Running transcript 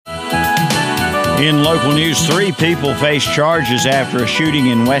In local news, 3 people face charges after a shooting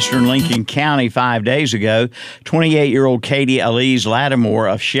in western Lincoln County 5 days ago. 28-year-old Katie Elise Lattimore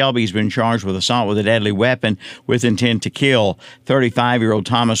of Shelby has been charged with assault with a deadly weapon with intent to kill. 35-year-old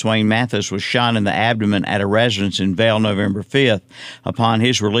Thomas Wayne Mathis was shot in the abdomen at a residence in Vale November 5th. Upon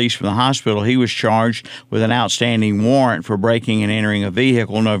his release from the hospital, he was charged with an outstanding warrant for breaking and entering a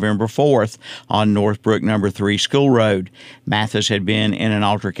vehicle November 4th on Northbrook No. 3 School Road. Mathis had been in an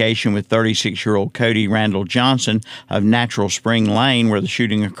altercation with 36-year-old Cody Randall Johnson of Natural Spring Lane, where the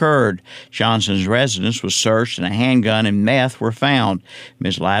shooting occurred. Johnson's residence was searched and a handgun and meth were found.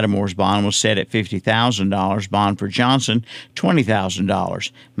 Ms. Lattimore's bond was set at $50,000. Bond for Johnson,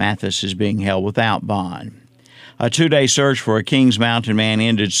 $20,000. Mathis is being held without bond. A 2-day search for a Kings Mountain man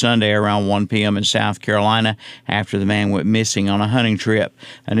ended Sunday around 1 p.m. in South Carolina after the man went missing on a hunting trip.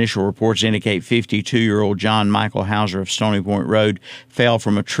 Initial reports indicate 52-year-old John Michael Hauser of Stony Point Road fell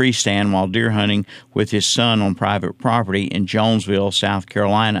from a tree stand while deer hunting with his son on private property in Jonesville, South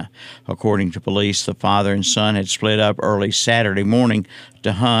Carolina. According to police, the father and son had split up early Saturday morning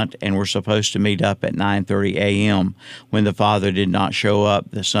to hunt and were supposed to meet up at 9:30 a.m. When the father did not show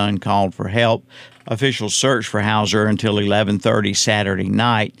up, the son called for help. Officials searched for Hauser until 11:30 Saturday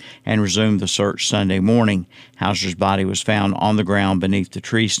night and resumed the search Sunday morning. Hauser's body was found on the ground beneath the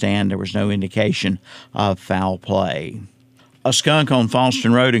tree stand. There was no indication of foul play. A skunk on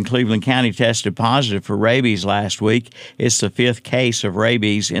Falston Road in Cleveland County tested positive for rabies last week. It's the 5th case of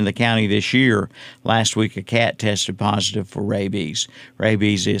rabies in the county this year. Last week, a cat tested positive for rabies.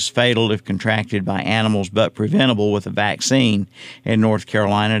 Rabies is fatal if contracted by animals but preventable with a vaccine. In North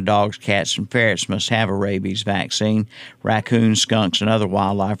Carolina, dogs, cats, and ferrets must have a rabies vaccine. Raccoons, skunks, and other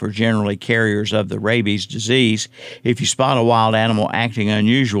wildlife are generally carriers of the rabies disease. If you spot a wild animal acting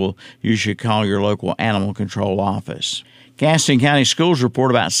unusual, you should call your local animal control office. Gaston County schools report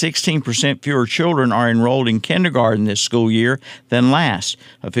about 16% fewer children are enrolled in kindergarten this school year than last.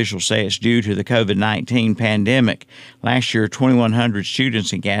 Officials say it's due to the COVID-19 pandemic. Last year, 2,100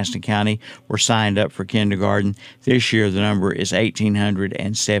 students in Gaston County were signed up for kindergarten. This year, the number is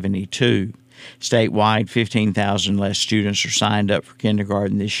 1,872. Statewide, 15,000 less students are signed up for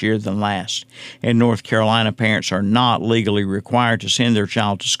kindergarten this year than last. In North Carolina, parents are not legally required to send their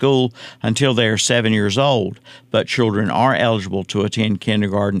child to school until they are 7 years old, but children are eligible to attend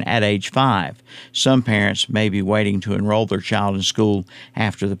kindergarten at age 5. Some parents may be waiting to enroll their child in school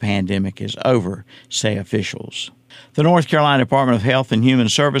after the pandemic is over, say officials. The North Carolina Department of Health and Human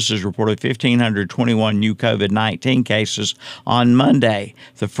Services reported 1,521 new COVID-19 cases on Monday,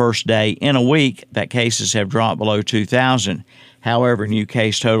 the first day in a week that cases have dropped below 2,000. However, new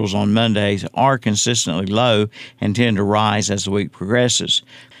case totals on Mondays are consistently low and tend to rise as the week progresses.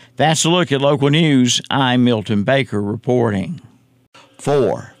 That's a look at local news. I'm Milton Baker reporting.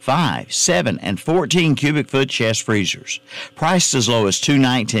 4, 5, 7, and 14 cubic foot chest freezers, priced as low as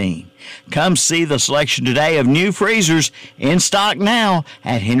 $219. Come see the selection today of new freezers in stock now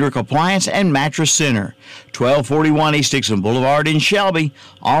at Hendrick Appliance and Mattress Center, 1241 East Dixon Boulevard in Shelby,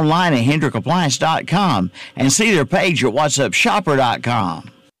 online at hendrickappliance.com, and see their page at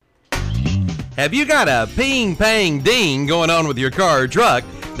whatsupshopper.com. Have you got a ping, pang, ding going on with your car or truck?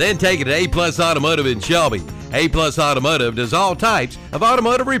 Then take it to A-Plus Automotive in Shelby. A-Plus Automotive does all types of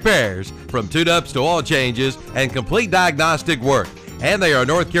automotive repairs, from tune-ups to oil changes and complete diagnostic work. And they are a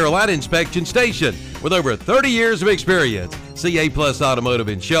North Carolina inspection station with over 30 years of experience. See A-Plus Automotive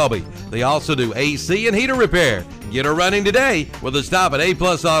in Shelby. They also do AC and heater repair. Get her running today with a stop at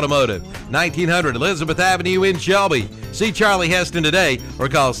A-Plus Automotive, 1900 Elizabeth Avenue in Shelby. See Charlie Heston today or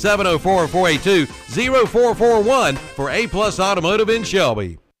call 704-482-0441 for A-Plus Automotive in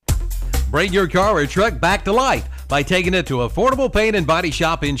Shelby. Bring your car or truck back to life by taking it to Affordable Paint and Body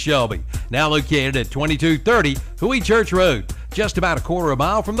Shop in Shelby. Now located at 2230 Huey Church Road, just about a quarter of a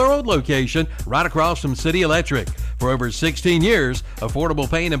mile from their old location, right across from City Electric. For over 16 years,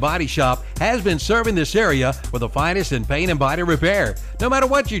 Affordable Paint and Body Shop has been serving this area with the finest in paint and body repair. No matter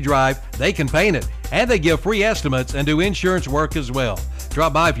what you drive, they can paint it. And they give free estimates and do insurance work as well.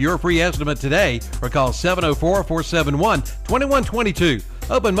 Drop by for your free estimate today or call 704-471-2122.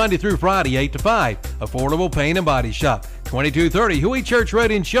 Open Monday through Friday, 8 to 5. Affordable Paint and Body Shop, 2230 Huey Church Road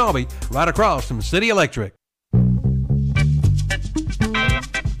in Shelby, right across from City Electric.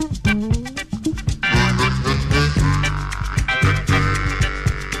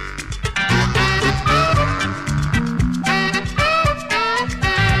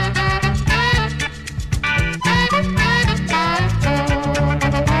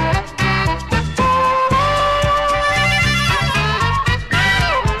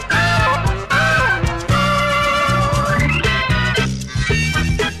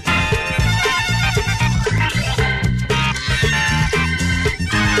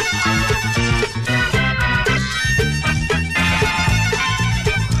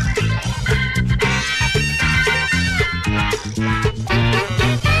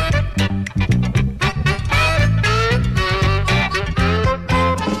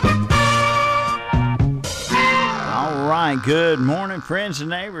 Good morning, friends and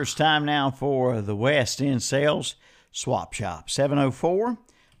neighbors. Time now for the West End Sales Swap Shop.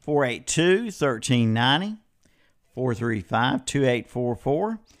 704-482-1390,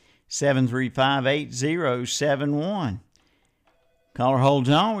 435-2844, 735-8071. Caller holds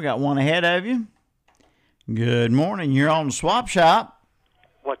on. We got one ahead of you. Good morning. You're on the Swap Shop.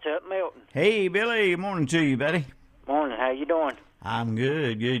 What's up, Milton? Hey, Billy. Good morning to you, buddy. Morning. How you doing? I'm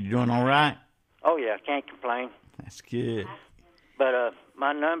good. Good. You doing all right? Oh, yeah. Can't complain. That's good. But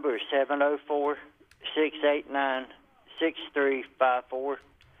my number is 704-689-6354.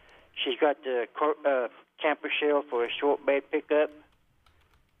 She's got the camper shell for a short bed pickup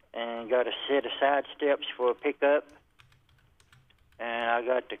and got a set of side steps for a pickup. And I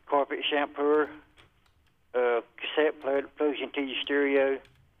got the carpet shampooer, cassette player that plugs into your stereo,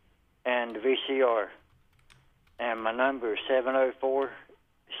 and the VCR. And my number is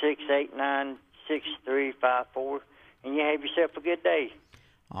 704-689-6354. And you have yourself a good day.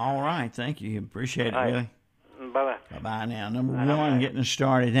 All right. Thank you. Appreciate it, Billy. Bye-bye. Bye-bye now. Number one, getting us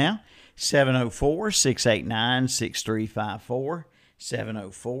started now. 704-689-6354.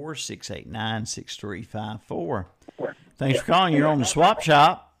 704-689-6354. Thanks for calling. You're on the Swap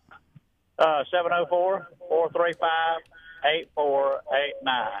Shop.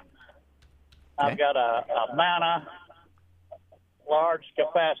 704-435-8489. I've got a MANA large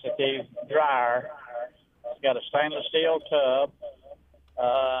capacity dryer. It's got a stainless steel tub.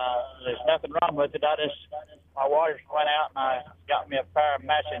 There's nothing wrong with it. My wires went out and I got me a pair of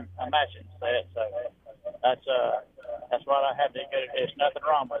matching set. So that's what I had to get. There's nothing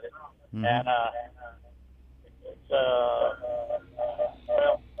wrong with it. Mm-hmm. And it's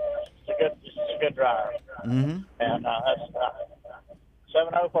a good dryer. Mm-hmm. And that's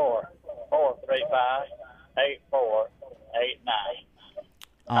 704-435-8489.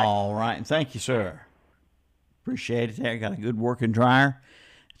 All right. Thank you, sir. Appreciate it there. Got a good working dryer.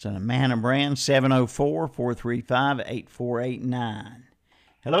 It's a MANA brand, 704-435-8489.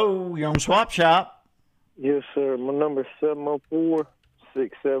 Hello, you're on Swap Shop. Yes, sir. My number is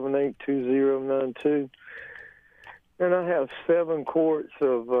 704-678-2092. And I have 7 quarts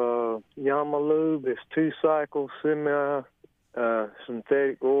of Yamalube. It's 2-cycle semi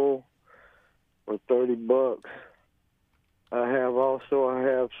synthetic oil for $30. I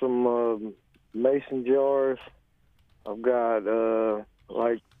have some mason jars. I've got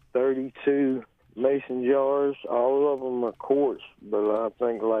like 32 mason jars. All of them are quartz, but I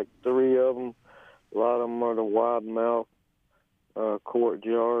think like 3 of them, a lot of them are the wide mouth quart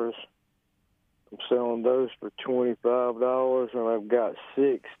jars. I'm selling those for $25, and I've got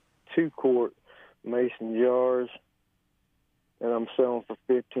 6 2-quart mason jars, and I'm selling for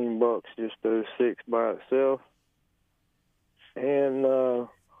 $15 just those 6 by itself. And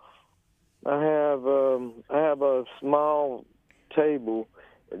I have a small table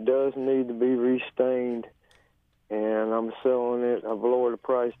that does need to be restained, and I'm selling it. I've lowered the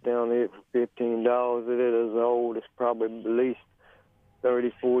price down it for $15. It is old. It's probably at least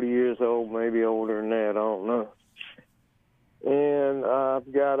 30, 40 years old, maybe older than that. I don't know. And I've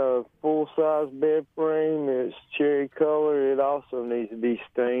got a full-size bed frame. It's cherry color. It also needs to be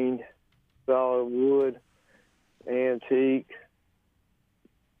stained, solid wood, antique.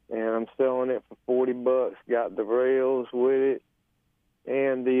 And I'm selling it for $40. Got the rails with it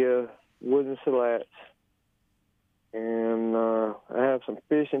and the wooden slats. And I have some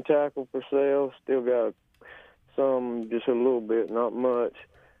fishing tackle for sale. Still got some, just a little bit, not much.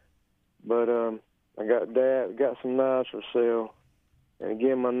 But I got that. Got some knives for sale. And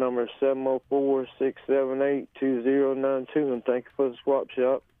again, my number is 704-678-2092. And thank you for the Swap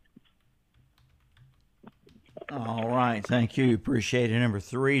Shop. All right. Thank you. Appreciate it. Number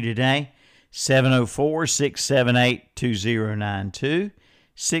 3 today, 704-678-2092,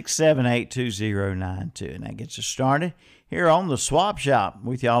 678-2092. And that gets us started here on the Swap Shop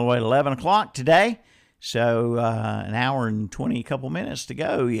with you all the way to 11 o'clock today. So an hour and 20 couple minutes to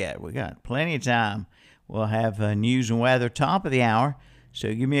go yet. We got plenty of time. We'll have news and weather top of the hour.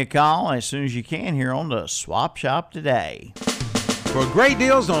 So give me a call as soon as you can here on the Swap Shop today. For great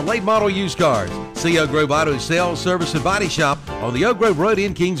deals on late model used cars, see Oak Grove Auto Sales, Service, and Body Shop on the Oak Grove Road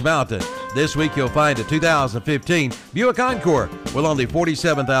in Kings Mountain. This week you'll find a 2015 Buick Encore with only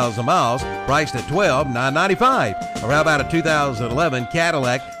 47,000 miles, priced at $12,995. Or how about a 2011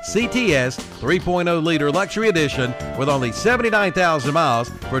 Cadillac CTS 3.0-liter luxury edition with only 79,000 miles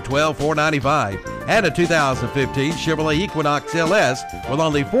for $12,495. And a 2015 Chevrolet Equinox LS with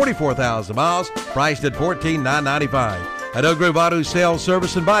only 44,000 miles, priced at $14,995. At Oak Grove Auto Sales,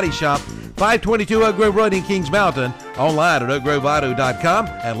 Service, and Body Shop, 522 Oak Grove Road in Kings Mountain, online at oakgroveauto.com,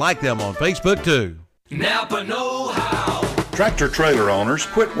 and like them on Facebook too. Napa know-how. Tractor-trailer owners,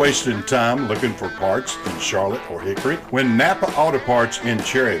 quit wasting time looking for parts in Charlotte or Hickory when Napa Auto Parts in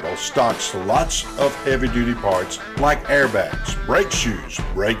Cherryville stocks lots of heavy-duty parts like airbags, brake shoes,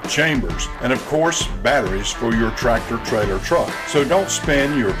 brake chambers, and of course, batteries for your tractor-trailer truck. So don't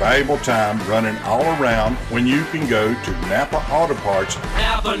spend your valuable time running all around when you can go to Napa Auto Parts.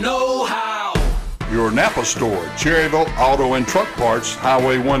 Napa know-how. Your Napa store, Cherryville Auto and Truck Parts,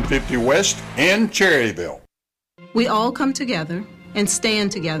 Highway 150 West in Cherryville. We all come together and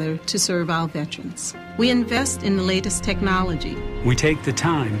stand together to serve our veterans. We invest in the latest technology. We take the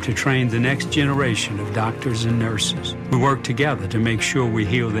time to train the next generation of doctors and nurses. We work together to make sure we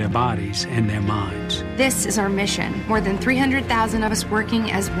heal their bodies and their minds. This is our mission. More than 300,000 of us working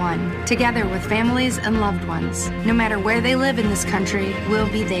as one, together with families and loved ones. No matter where they live in this country,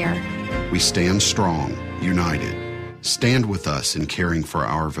 we'll be there. We stand strong, united. Stand with us in caring for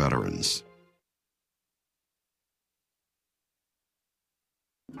our veterans.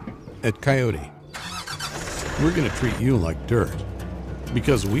 At Coyote, we're going to treat you like dirt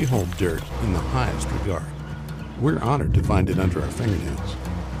because we hold dirt in the highest regard. We're honored to find it under our fingernails,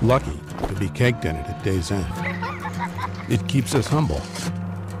 lucky to be caked in it at day's end. It keeps us humble,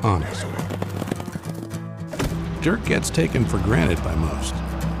 honest. Dirt gets taken for granted by most,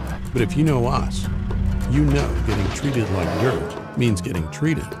 but if you know us, you know getting treated like dirt means getting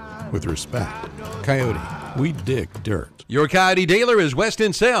treated with respect. Coyote, we dig dirt. Your Coyote dealer is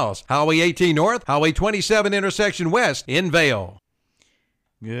Weston Sales, Highway 18 North, Highway 27 intersection west in Vale.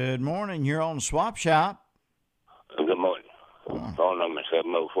 Good morning. You're on Swap Shop. Good morning. Phone number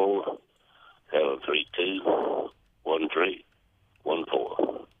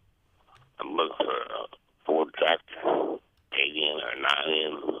 704-732-1314. I'm looking for a Ford tractor, 8-in or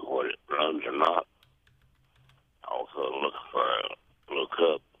 9-in, whether it runs or not. Also looking for a little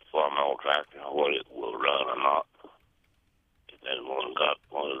cup farm-oil tractor, whether it will run or not. If anyone got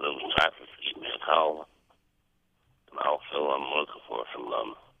one of those tractors, give me a call. And also, I'm looking for some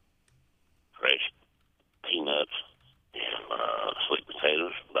fresh peanuts and sweet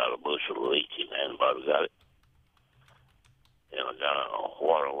potatoes, about a bushel of each, and anybody got it. And I got a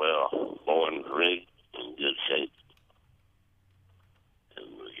water well boring rig in good shape. And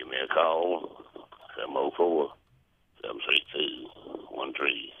give me a call,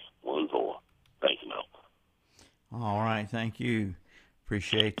 704-732-1314. Thank you, Mel. All right, thank you.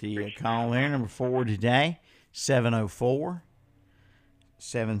 Appreciate the call there. Number 4 today,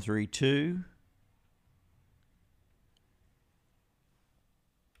 704-732-1314.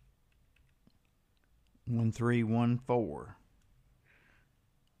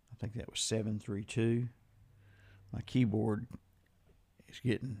 I think that was 732. My keyboard is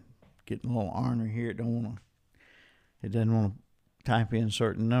getting a little ornery here. It doesn't want to type in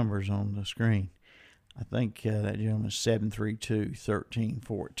certain numbers on the screen. I think that gentleman's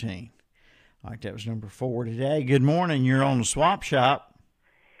 732-1314. All right, that was number 4 today. Good morning. You're on the Swap Shop.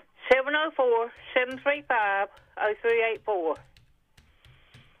 704-735-0384.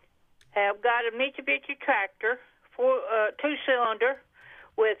 I've got a Mitsubishi tractor, 2-cylinder,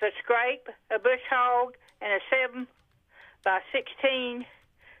 with a scrape, a bush hog, and a 7x16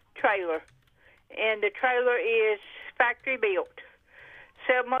 trailer. And the trailer is factory built.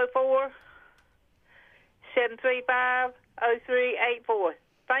 704-735-0384.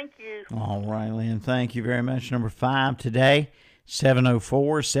 Thank you. All right, Lynn. Thank you very much. Number 5 today,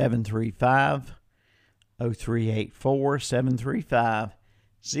 704-735-0384,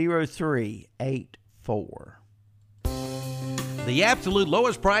 735-0384. The absolute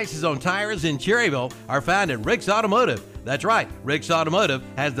lowest prices on tires in Cherryville are found at Rick's Automotive. That's right, Rick's Automotive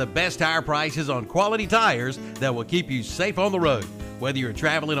has the best tire prices on quality tires that will keep you safe on the road. Whether you're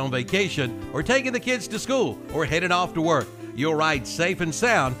traveling on vacation or taking the kids to school or headed off to work, you'll ride safe and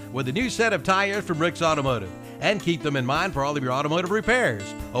sound with a new set of tires from Rick's Automotive. And keep them in mind for all of your automotive repairs.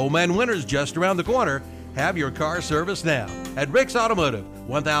 Old Man Winter's just around the corner. Have your car serviced now at Rick's Automotive,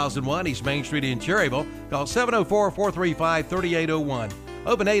 1001 East Main Street in Cherryville. Call 704-435-3801.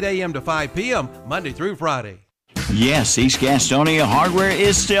 Open 8 a.m. to 5 p.m. Monday through Friday. Yes, East Gastonia Hardware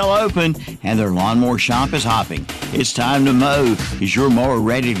is still open, and their lawnmower shop is hopping. It's time to mow. Is your mower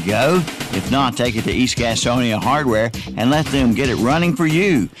ready to go? If not, take it to East Gastonia Hardware and let them get it running for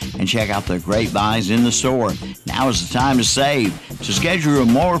you. And check out the great buys in the store. Now is the time to save. To schedule your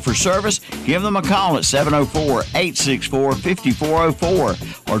mower for service, give them a call at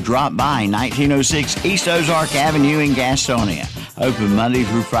 704-864-5404 or drop by 1906 East Ozark Avenue in Gastonia. Open Monday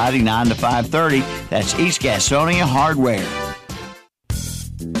through Friday, 9 to 5:30. That's East Gastonia Hardware.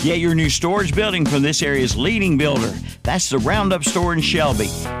 Get your new storage building from this area's leading builder. That's the Roundup Store in Shelby.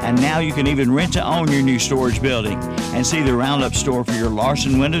 And now you can even rent to own your new storage building. And see the Roundup Store for your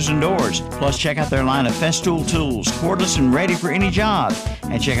Larson windows and doors. Plus, check out their line of Festool tools, cordless and ready for any job.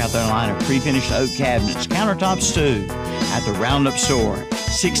 And check out their line of pre-finished oak cabinets, countertops too. At the Roundup Store,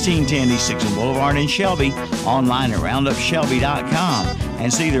 1610 East 6th Boulevard in Shelby. Online at roundupshelby.com.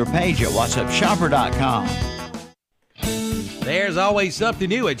 And see their page at whatsupshopper.com. There's always something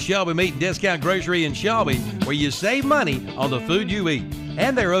new at Shelby Meat and Discount Grocery in Shelby, where you save money on the food you eat.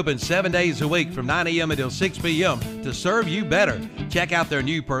 And they're open 7 days a week from 9 a.m. until 6 p.m. to serve you better. Check out their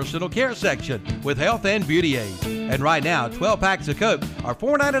new personal care section with health and beauty aids. And right now, 12 packs of Coke are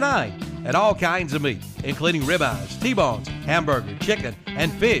 $4.99 and all kinds of meat, including ribeyes, T-bones, hamburger, chicken,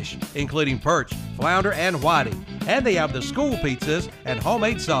 and fish, including perch, flounder, and whiting. And they have the school pizzas and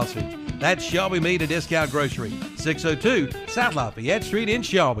homemade sausage. That's Shelby Meat and Discount Grocery, 602 South Lafayette Street in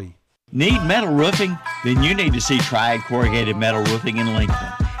Shelby. Need metal roofing? Then you need to see Triad Corrugated Metal Roofing in Lincoln.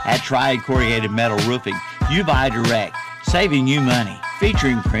 At Triad Corrugated Metal Roofing, you buy direct, saving you money.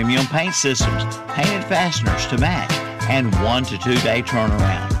 Featuring premium paint systems, painted fasteners to match, and 1 to 2 day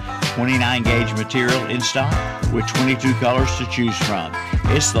turnaround. 29 gauge material in stock with 22 colors to choose from.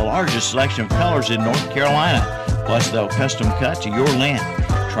 It's the largest selection of colors in North Carolina. Plus, they'll custom cut to your length.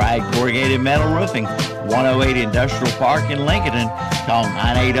 Triad Corrugated Metal Roofing, 108 Industrial Park in Lincoln. Call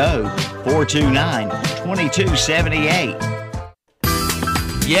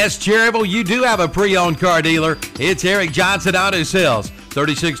 980-429-2278. Yes, Cherryville, you do have a pre-owned car dealer. It's Eric Johnson Auto Sales,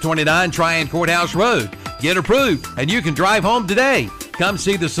 3629 Tryon Courthouse Road. Get approved, and you can drive home today. Come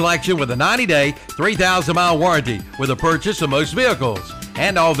see the selection with a 90-day, 3,000-mile warranty with a purchase of most vehicles.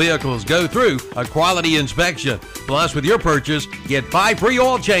 And all vehicles go through a quality inspection. Plus, with your purchase, get 5 free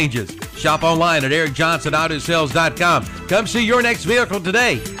oil changes. Shop online at ericjohnsonautosales.com. Come see your next vehicle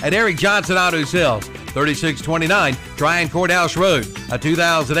today at Eric Johnson Auto Sales, 3629 Tryon Courthouse Road, a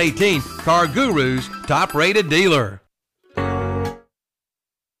 2018 Car Guru's top-rated dealer.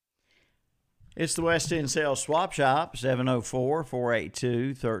 It's the West End Sales Swap Shop,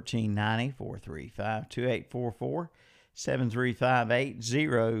 704-482-1390,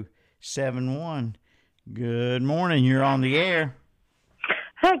 435-2844-735-8071. Good morning. You're on the air.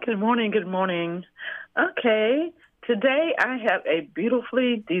 Hey, good morning. Good morning. Okay. Today I have a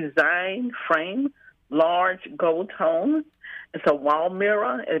beautifully designed frame, large gold tone. It's a wall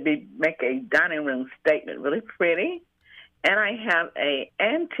mirror. It'll make a dining room statement really pretty. And I have a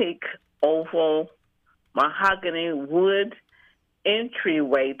antique oval mahogany wood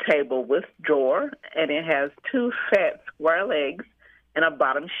entryway table with drawer, and it has 2 fat square legs and a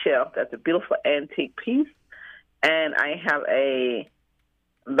bottom shelf. That's a beautiful antique piece. And I have a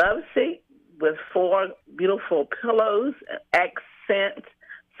love seat with 4 beautiful pillows, an accent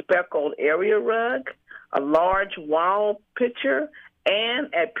speckled area rug, a large wall picture,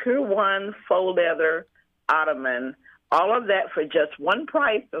 and a Pure One faux leather ottoman. All of that for just one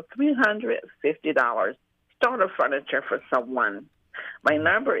price of $350. Starter furniture for someone. My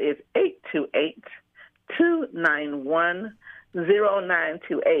number is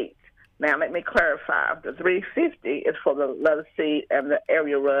 828-291-0928. Now, let me clarify. The $350 is for the love seat and the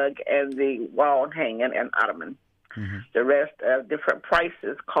area rug and the wall hanging and ottoman. Mm-hmm. The rest are different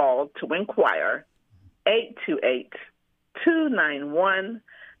prices. Call to inquire.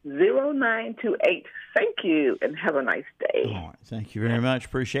 828-291-0928. Thank you, and have a nice day. All right. Thank you very much.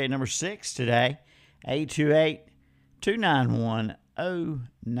 Appreciate number 6 today.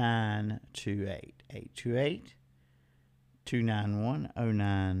 828-291-0928.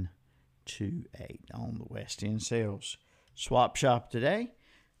 828-291-0928 on the West End Sales Swap Shop today.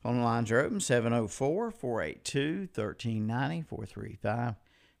 Phone lines are open, 704-482-1390,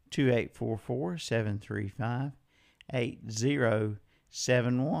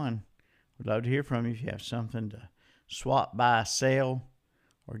 435-2844-735-8071. We'd love to hear from you if you have something to swap, buy, sell,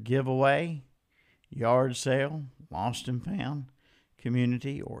 or give away. Yard sale, lost and found,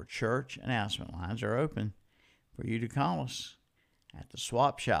 community, or church announcement lines are open for you to call us at the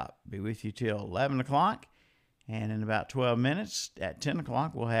Swap Shop. Be with you till 11 o'clock, and in about 12 minutes at 10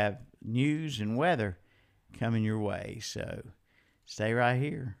 o'clock we'll have news and weather coming your way. So stay right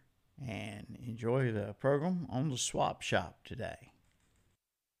here and enjoy the program on the Swap Shop today.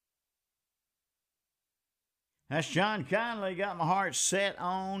 That's John Conley, Got My Heart Set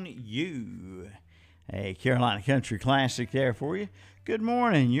on You. A Carolina country classic there for you. Good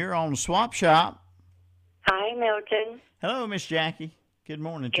morning. You're on the Swap Shop. Hi, Milton. Hello, Miss Jackie. Good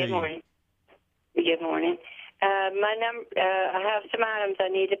morning to you. Good morning. Good morning. I have some items I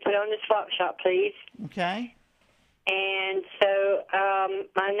need to put on the Swap Shop, please. Okay. And so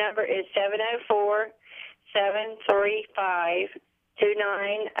My number is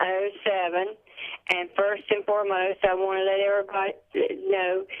 704-735-2907. And first and foremost, I want to let everybody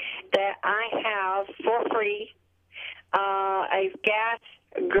know that I have for free a gas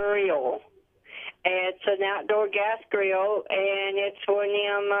grill. It's an outdoor gas grill, and it's one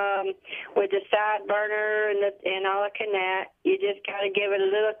of them with the side burner and all that kind of. You just got to give it a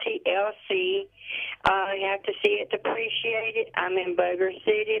little TLC. You have to see it to appreciate it. I'm in Boulder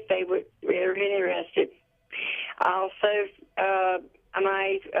City if they were interested. Also,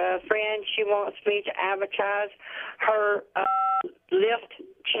 my friend, she wants me to advertise her lift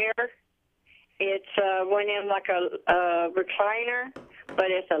chair. It's one of them like a recliner,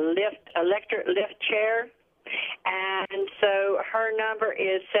 but it's a electric lift chair. And so her number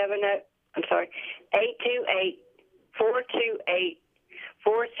is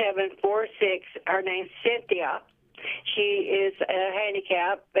 828-428-4746. Her name's Cynthia. She is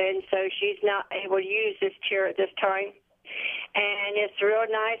handicapped, and so she's not able to use this chair at this time. And it's real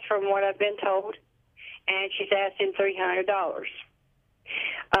nice from what I've been told. And she's asking $300.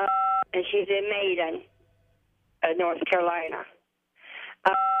 And she's in Maiden, North Carolina.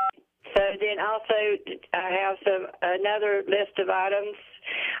 So then also I have another list of items.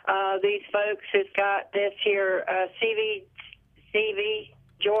 These folks has got this here CV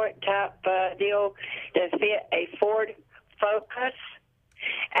joint type deal to fit a Ford Focus.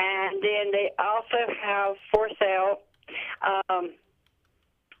 And then they also have for sale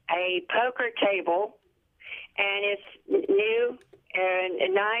a poker table, and it's new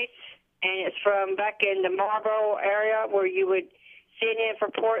and nice, and it's from back in the Marlboro area where you would send in for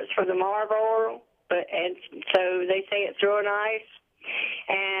ports for the Marlboro, and so they say it's real nice.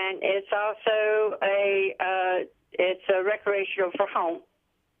 And it's also it's a recreational for home,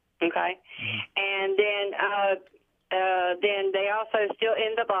 okay? And then they also still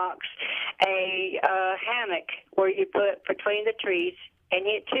in the box a hammock where you put between the trees, and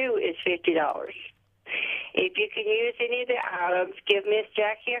it too is $50. If you can use any of the items, give Miss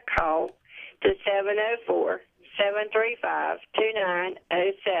Jackie a call to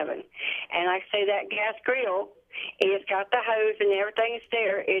 704-735-2907. And like I say, that gas grill, it's got the hose and everything's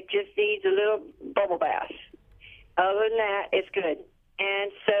there. It just needs a little bubble bath. Other than that, it's good.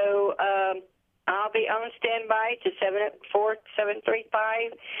 And so I'll be on standby to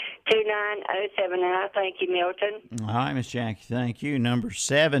 704-735-2907. And I thank you, Milton. All right, Miss Jackie, thank you. Number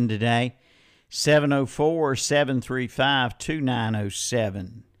 7 today,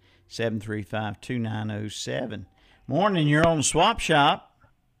 704-735-2907. 735-2907. Morning, you're on Swap Shop.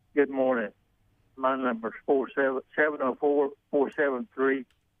 Good morning. My number is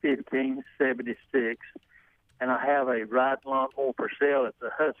 704-473-1576. And I have a ride lawnmower for sale. It's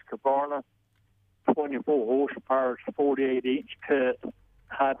a Husqvarna, 24 horsepower, 48-inch cut,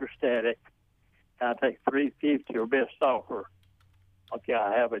 hydrostatic. I take $350 or best offer. Okay,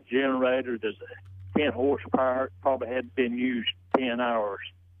 I have a generator that's 10 horsepower, probably hadn't been used 10 hours.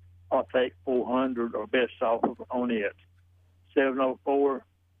 I'll take $400 or best offer on it.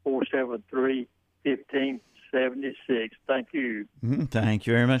 704-473-1576. Thank you. Thank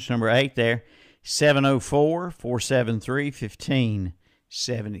you very much. Number 8 there,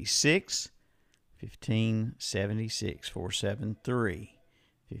 704-473-1576. 1576.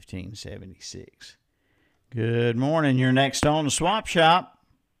 473-1576. Good morning. You're next on the Swap Shop.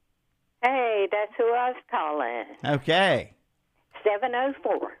 Hey, that's who I was calling. Okay.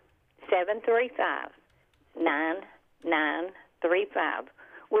 704-735-9935.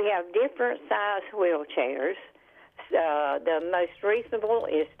 We have different size wheelchairs. The most reasonable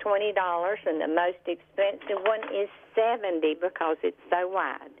is $20, and the most expensive one is $70 because it's so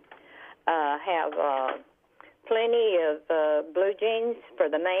wide. Have plenty of blue jeans for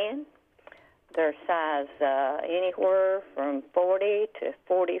the man. They're size anywhere from 40 to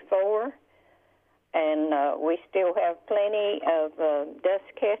 44. And we still have plenty of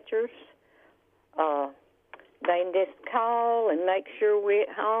dust catchers. They can just call and make sure we're at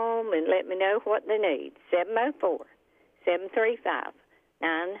home and let me know what they need.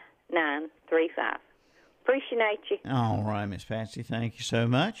 704-735-9935. Appreciate you. All right, Miss Patsy. Thank you so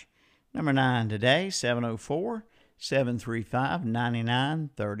much. Number 9 today,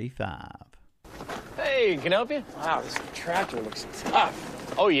 704-735-9935. Hey, can I help you? Wow, this tractor looks tough.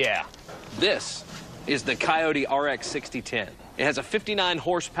 Oh, yeah. This is the Coyote RX 6010. It has a 59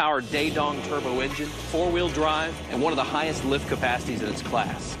 horsepower Daedong turbo engine, 4-wheel drive, and one of the highest lift capacities in its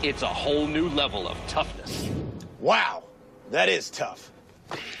class. It's a whole new level of toughness. Wow, that is tough.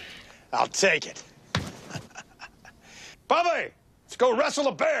 I'll take it. Bubby, let's go wrestle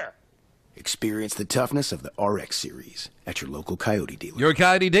a bear. Experience the toughness of the RX series. at your local Coyote dealer. Your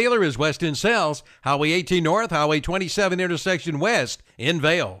Coyote dealer is Weston Sells, Highway 18 North, Highway 27 intersection west in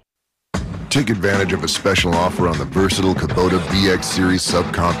Vale. Take advantage of a special offer on the versatile Kubota BX Series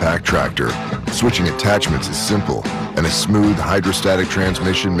subcompact tractor. Switching attachments is simple, and a smooth hydrostatic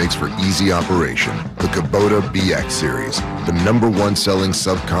transmission makes for easy operation. The Kubota BX Series, the #1 selling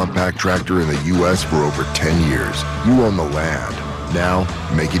subcompact tractor in the U.S. for over 10 years. You own the land. Now,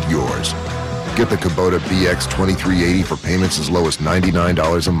 make it yours. Get the Kubota BX 2380 for payments as low as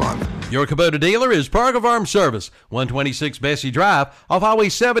 $99 a month. Your Kubota dealer is Parker Farm Service, 126 Bessie Drive, off Highway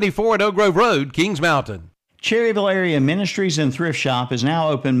 74 at Oak Grove Road, Kings Mountain. Cherryville Area Ministries and Thrift Shop is now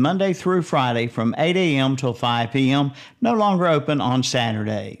open Monday through Friday from 8 a.m. till 5 p.m., no longer open on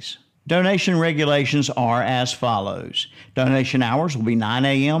Saturdays. Donation regulations are as follows. Donation hours will be 9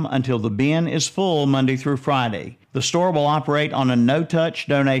 a.m. until the bin is full Monday through Friday. The store will operate on a no-touch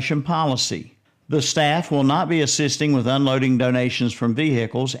donation policy. The staff will not be assisting with unloading donations from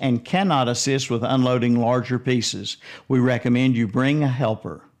vehicles and cannot assist with unloading larger pieces. We recommend you bring a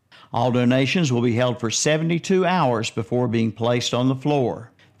helper. All donations will be held for 72 hours before being placed on the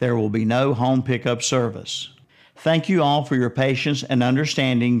floor. There will be no home pickup service. Thank you all for your patience and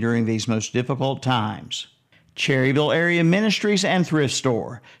understanding during these most difficult times. Cherryville Area Ministries and Thrift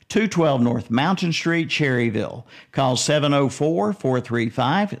Store, 212 North Mountain Street, Cherryville. Call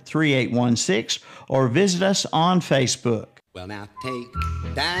 704-435-3816 or visit us on Facebook. Well, now take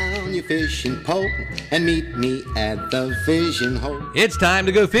down your fishing pole and meet me at the fishing hole. It's time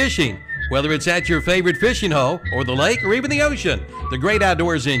to go fishing. Whether it's at your favorite fishing hole or the lake or even the ocean, the Great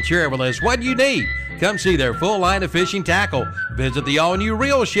Outdoors in Cherryville is what you need. Come see their full line of fishing tackle. Visit the all-new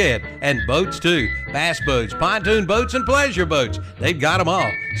reel shed and boats too. Bass boats, pontoon boats, and pleasure boats. They've got them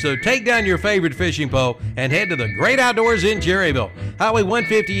all. So take down your favorite fishing pole and head to the Great Outdoors in Cherryville. Highway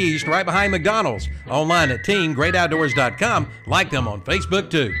 150 East, right behind McDonald's. Online at teamgreatoutdoors.com. Like them on Facebook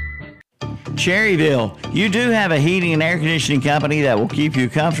too. Cherryville, you do have a heating and air conditioning company that will keep you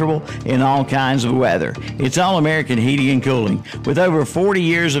comfortable in all kinds of weather. It's All American Heating and Cooling. With over 40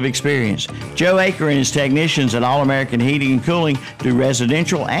 years of experience, Joe Aker and his technicians at All American Heating and Cooling do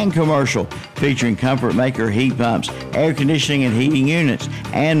residential and commercial, featuring Comfort Maker heat pumps, air conditioning and heating units,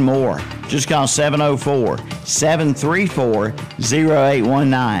 and more. Just call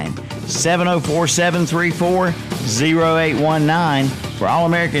 704-734-0819. 704-734-0819 for All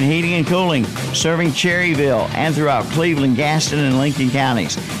American Heating and Cooling, serving Cherryville and throughout Cleveland, Gaston, and Lincoln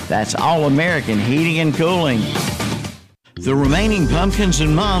counties. That's All American Heating and Cooling. The remaining pumpkins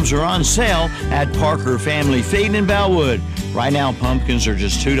and mums are on sale at Parker Family Feed in Bellwood. Right now, pumpkins are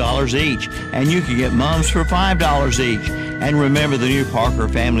just $2 each, and you can get mums for $5 each. And remember the new Parker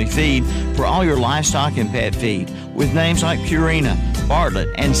Family Feed for all your livestock and pet feed, with names like Purina, Bartlett,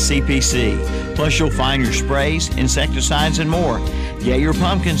 and CPC. Plus, you'll find your sprays, insecticides, and more. Get your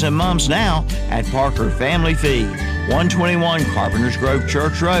pumpkins and mums now at Parker Family Feed, 121 Carpenters Grove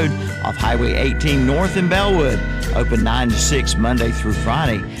Church Road off Highway 18 North in Bellwood. Open 9 to 6 Monday through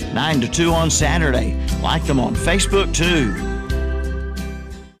Friday, 9 to 2 on Saturday. Like them on Facebook too.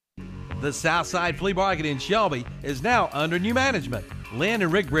 The Southside Flea Market in Shelby is now under new management. Lynn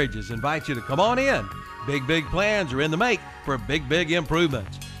and Rick Bridges invite you to come on in. Big plans are in the make for big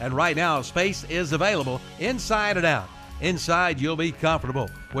improvements. And right now, space is available inside and out. Inside, you'll be comfortable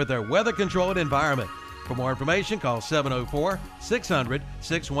with their weather-controlled environment. For more information, call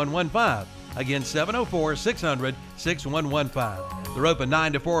 704-600-6115. Again, 704-600-6115. They're open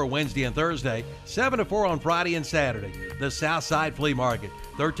 9 to 4 Wednesday and Thursday, 7 to 4 on Friday and Saturday. The Southside Flea Market,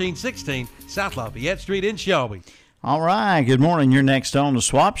 1316 South Lafayette Street in Shelby. All right. Good morning. You're next on the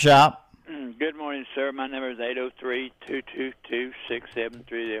Swap Shop. Good morning, sir. My number is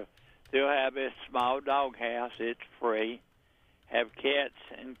 803-222-6730. Still have a small dog house. It's free. Have cats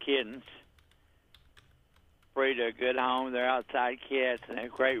and kittens. Free to a good home. They're outside cats, and they're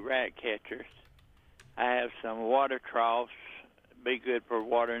great rat catchers. I have some water troughs. Be good for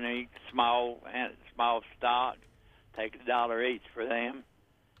water needs. Small stock. Take $1 each for them.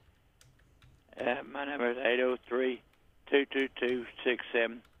 My number is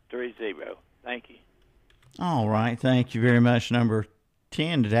 803-222-6730. Thank you. All right. Thank you very much. Number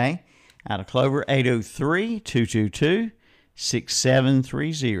 10 today out of Clover,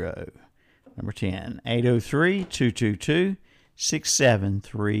 803-222-6730. Number 10,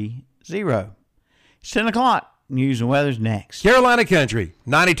 803-222-6730. It's 10 o'clock. News and weather's next. Carolina Country,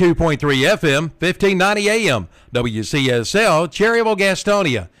 92.3 FM, 1590 AM, WCSL, Cherryville,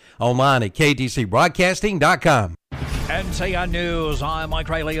 Gastonia. Online at ktcbroadcasting.com. NCN News, I'm Mike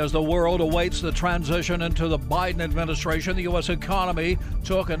Rayleigh. As the world awaits the transition into the Biden administration, the U.S. economy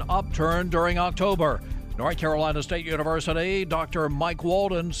took an upturn during October. North Carolina State University, Dr. Mike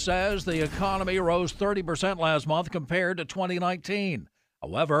Walden says the economy rose 30% last month compared to 2019.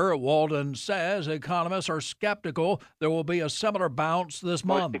 However, Walden says economists are skeptical there will be a similar bounce this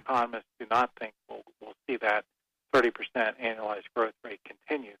month. Most economists do not think we'll see that 30% annualized growth rate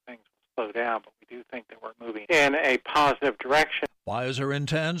continue. Things will slow down, but we do think that we're moving in a positive direction. Pfizer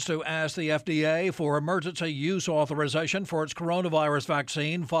intends to ask the FDA for emergency use authorization for its coronavirus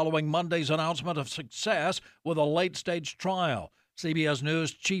vaccine following Monday's announcement of success with a late-stage trial. CBS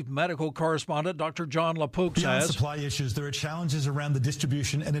News chief medical correspondent Dr. John LaPook Beyond says supply issues, there are challenges around the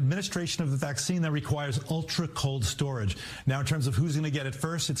distribution and administration of the vaccine that requires ultra-cold storage. Now, in terms of who's going to get it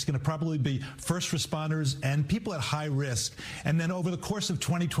first, it's going to probably be first responders and people at high risk. And then over the course of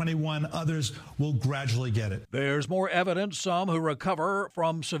 2021, others will gradually get it. There's more evidence some who recover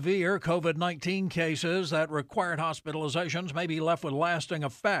from severe COVID-19 cases that required hospitalizations may be left with lasting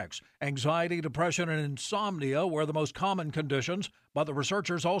effects. Anxiety, depression, and insomnia were the most common conditions, but the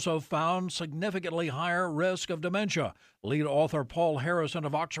researchers also found significantly higher risk of dementia. Lead author Paul Harrison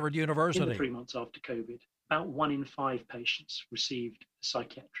of Oxford University. In the 3 months after COVID, about 1 in 5 patients received a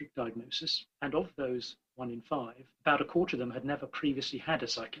psychiatric diagnosis, and of those 1 in 5, about a quarter of them had never previously had a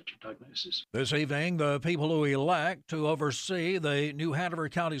psychiatric diagnosis. This evening, the people who elect to oversee the New Hanover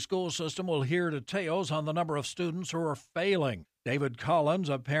County school system will hear details on the number of students who are failing. David Collins,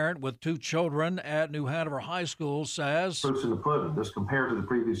 a parent with 2 children at New Hanover High School, says, proof's in the pudding, just compared to the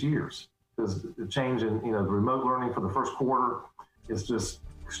previous years. Because the change in, the remote learning for the first quarter is just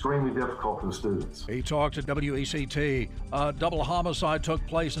extremely difficult for the students. He talked to WECT. A double homicide took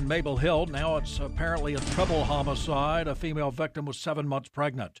place in Maple Hill. Now it's apparently a triple homicide. A female victim was 7 months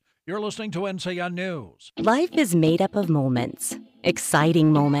pregnant. You're listening to NCN News. Life is made up of moments.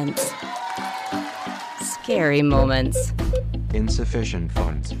 Exciting moments. Scary moments. Insufficient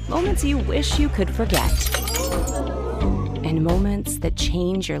funds. Moments you wish you could forget. And moments that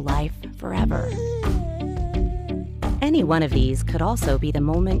change your life forever. Any one of these could also be the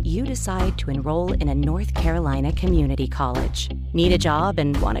moment you decide to enroll in a North Carolina community college. Need a job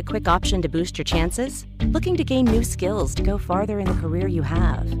and want a quick option to boost your chances? Looking to gain new skills to go farther in the career you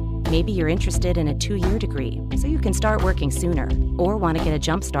have? Maybe you're interested in a 2-year degree so you can start working sooner, or want to get a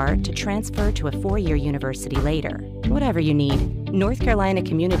jump start to transfer to a 4-year university later. Whatever you need, North Carolina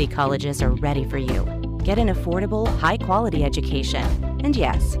community colleges are ready for you. Get an affordable, high-quality education. And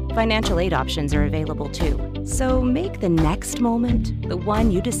yes, financial aid options are available too. So make the next moment the one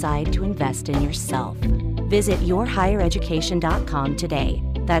you decide to invest in yourself. Visit yourhighereducation.com today.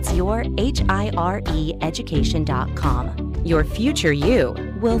 That's your HIRE education.com. Your future you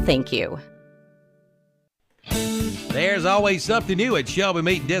will thank you. There's always something new at Shelby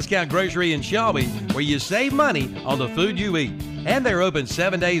Meat and Discount Grocery in Shelby, where you save money on the food you eat. And they're open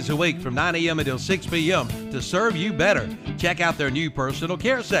 7 days a week from 9 a.m. until 6 p.m. to serve you better. Check out their new personal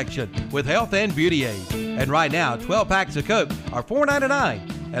care section with health and beauty aids. And right now, 12 packs of Coke are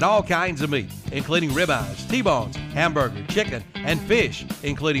 $4.99, and all kinds of meat, including ribeyes, T-bones, hamburger, chicken, and fish,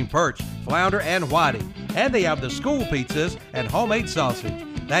 including perch, flounder, and whiting. And they have the school pizzas and homemade sausage.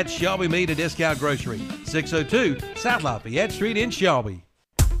 That's Shelby Meat and Discount Grocery, 602 South Lafayette Street in Shelby.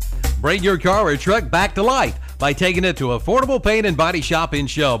 Bring your car or truck back to life by taking it to Affordable Paint and Body Shop in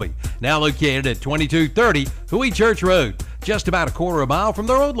Shelby, now located at 2230 Huey Church Road, just about a quarter of a mile from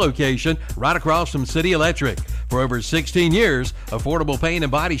their old location, right across from City Electric. For over 16 years, Affordable Paint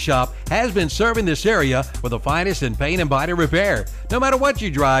and Body Shop has been serving this area with the finest in paint and body repair. No matter what you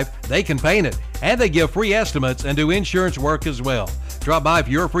drive, they can paint it, and they give free estimates and do insurance work as well. Drop by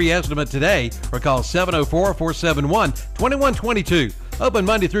for your free estimate today or call 704-471-2122. Open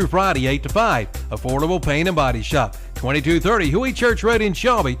Monday through Friday, 8 to 5. Affordable Paint and Body Shop, 2230 Huey Church Road in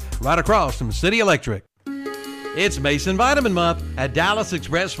Shelby, right across from City Electric. It's Mason Vitamin Month at Dallas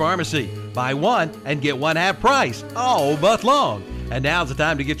Express Pharmacy. Buy one and get one half price all month long. And now's the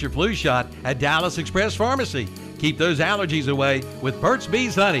time to get your flu shot at Dallas Express Pharmacy. Keep those allergies away with Burt's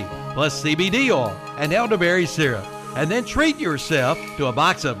Bees Honey, plus CBD oil and elderberry syrup. And then treat yourself to a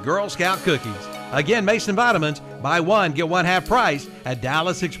box of Girl Scout cookies. Again, Mason Vitamins, buy one, get one half price at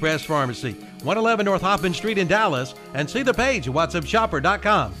Dallas Express Pharmacy, 111 North Hoffman Street in Dallas, and see the page at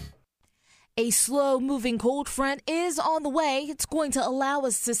whatsupshopper.com. A slow-moving cold front is on the way. It's going to allow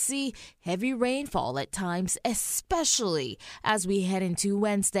us to see heavy rainfall at times, especially as we head into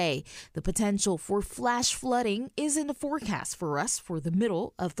Wednesday. The potential for flash flooding is in the forecast for us for the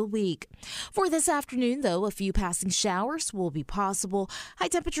middle of the week. For this afternoon, though, a few passing showers will be possible. High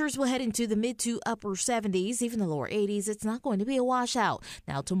temperatures will head into the mid to upper 70s, even the lower 80s. It's not going to be a washout.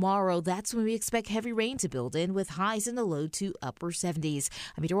 Now, tomorrow, that's when we expect heavy rain to build in with highs in the low to upper 70s.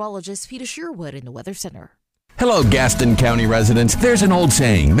 I'm meteorologist Peter Schur Sherwood in the Weather Center. Hello, Gaston County residents. There's an old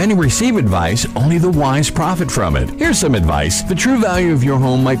saying, many receive advice, only the wise profit from it. Here's some advice. The true value of your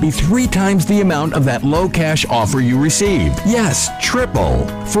home might be 3 times the amount of that low cash offer you received. Yes, triple.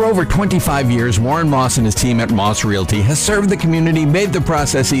 For over 25 years, Warren Moss and his team at Moss Realty has served the community, made the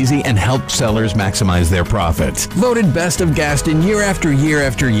process easy, and helped sellers maximize their profits. Voted best of Gaston year after year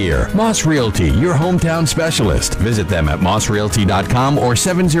after year. Moss Realty, your hometown specialist. Visit them at mossrealty.com or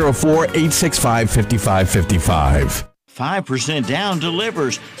 704-865-5555. 5% down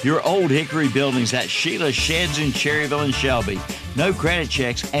delivers your old Hickory buildings at Sheila Sheds in Cherryville and Shelby. No credit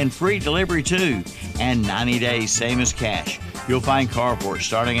checks and free delivery too. And 90 days, same as cash. You'll find carports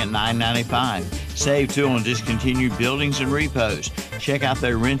starting at $9.95. Save too on discontinued buildings and repos. Check out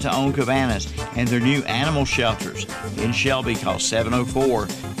their rent-to-own cabanas and their new animal shelters. In Shelby, call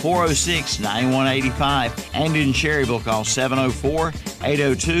 704-406-9185. And in Cherryville, call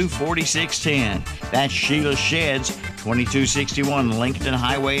 704-802-4610. That's Sheila Sheds, 2261 Lincoln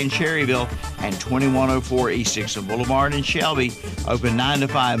Highway in Cherryville and 2104 East Dixon Boulevard in Shelby. Open 9 to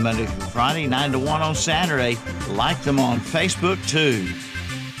 5 Monday through Friday, 9 to 1 on Saturday. Like them on Facebook too.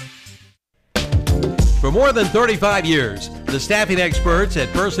 For more than 35 years, the staffing experts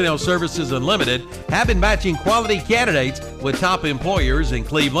at Personnel Services Unlimited have been matching quality candidates with top employers in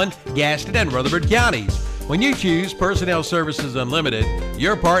Cleveland, Gaston, and Rutherford counties. When you choose Personnel Services Unlimited,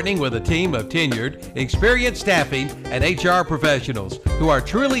 you're partnering with a team of tenured, experienced staffing and HR professionals who are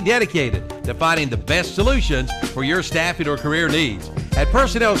truly dedicated to finding the best solutions for your staffing or career needs. At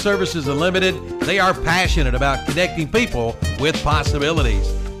Personnel Services Unlimited, they are passionate about connecting people with possibilities.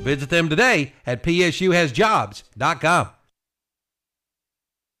 Visit them today at psuhasjobs.com.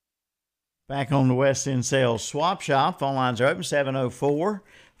 Back on the West End Sales Swap Shop. Phone lines are open,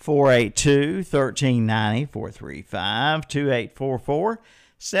 704-482-1390,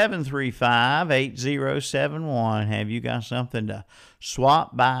 435-2844-735-8071. Have you got something to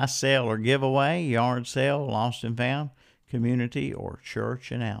swap, buy, sell, or give away? Yard sale, lost and found, community, or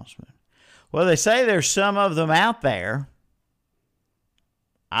church announcement? Well, they say there's some of them out there.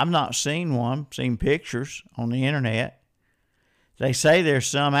 I've not seen one, seen pictures on the internet. They say there's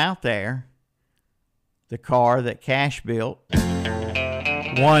some out there. The car that Cash built.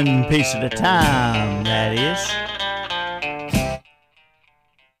 One piece at a time, that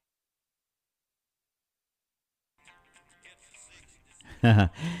is.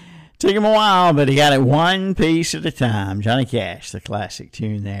 Took him a while, but he got it one piece at a time. Johnny Cash, the classic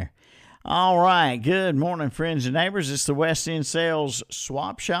tune there. All right, good morning, friends and neighbors. It's the West End Sales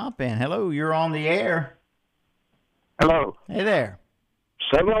Swap Shop, and hello, you're on the air. Hello. Hey there.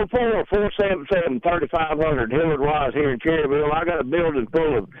 704-477-3500, Hillard Wise here in Cherryville. I got a building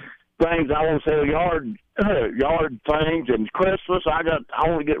full of things I want to sell, yard things, and Christmas. I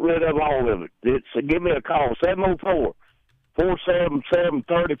want to get rid of all of it. Give me a call,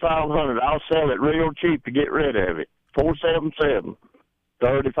 704-477-3500. I'll sell it real cheap to get rid of it.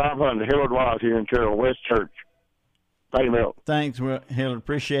 477-3500, Hillard Wise here in Cherryville, West Church. Thank you, Milton. Thanks, Hillard.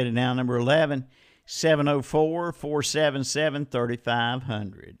 Appreciate it. Now, number 11.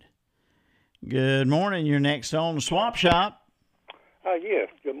 704-477-3500. Good morning. You're next on the Swap Shop. Yes,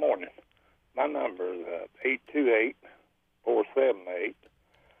 good morning. My number is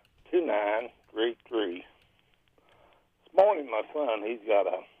 828-478-2933. This morning, my son, he's got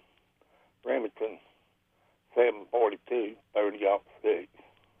a Remington 742 30-06.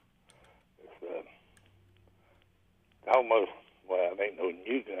 It's almost, well, it ain't no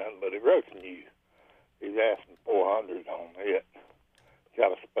new gun, but it looks new. He's asking $400 on it.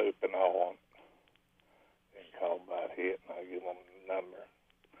 Got a spook and all on it. And call about it, and I'll give him the number.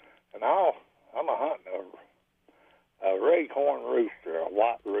 And I'm a hunting a Leghorn rooster, a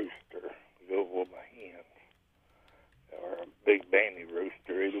white rooster, go with my hens, or a big banty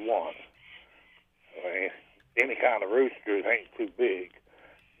rooster, either one. I mean, any kind of rooster ain't too big.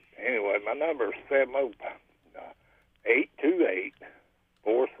 Anyway, my number is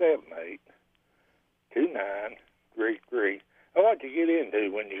 828-478-2933. What you get into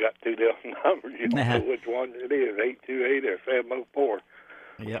when you got two different numbers? You don't know which one it is, 828 or 704.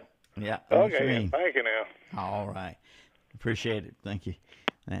 Yep. Yeah. Okay, thank you now. All right. Appreciate it. Thank you.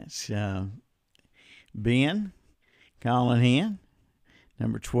 That's Ben calling in.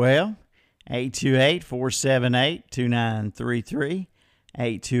 Number 12, 828-478-2933.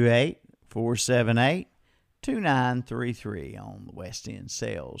 828-478-2933 on the West End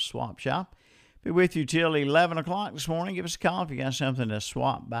Sales Swap Shop. Be with you till 11 o'clock this morning. Give us a call if you got something to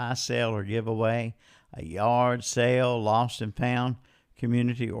swap, buy, sell, or give away. A yard sale, lost and found,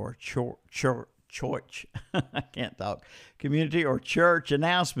 community or church. I can't talk. Community or church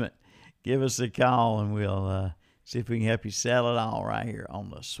announcement. give us a call, and we'll see if we can help you sell it all right here on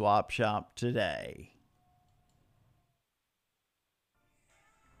the Swap Shop today.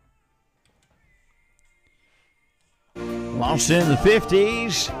 Lost in the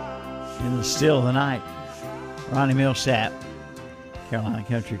 50s, in the still of the night. Ronnie Millsap, Carolina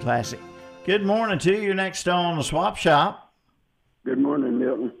Country Classic. Good morning to you. Next on the Swap Shop. Good morning,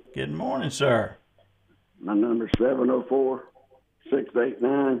 Milton. Good morning, sir. My number is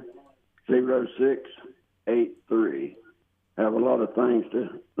 704-689-0683. I have a lot of things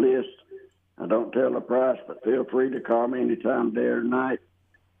to list. I don't tell the price, but feel free to call me anytime, day or night.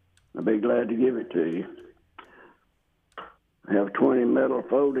 I'll be glad to give it to you. I have 20 metal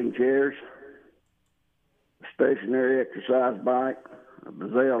folding chairs, a stationary exercise bike, a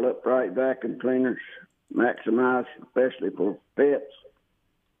Bazell upright vacuum cleaners, maximized especially for pets.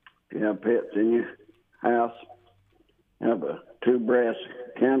 If you have pets in your house, have two brass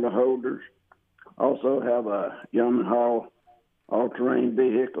candle holders. Also have a Yamaha all-terrain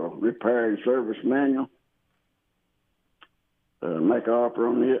vehicle repair and service manual. Make an offer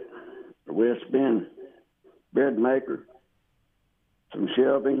on it. A West Bend bed maker. Some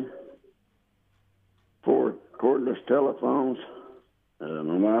shelving. 4 cordless telephones. My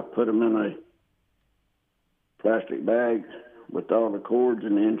wife put them in a plastic bag with all the cords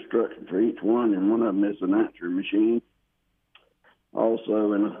and the instructions for each one, and one of them is an answering machine.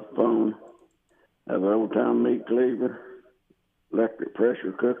 Also in a phone, have an old-time meat cleaver, electric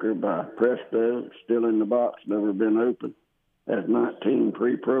pressure cooker by Presto, still in the box, never been opened. Has 19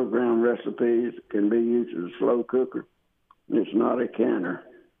 pre-programmed recipes, can be used as a slow cooker. It's not a canner.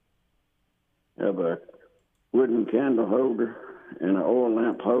 Have a wooden candle holder and an oil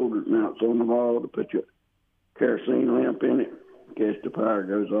lamp holder that mounts on the wall to put your kerosene lamp in it. In case the power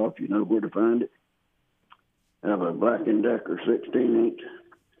goes off, you know where to find it. Have a Black & Decker 16-inch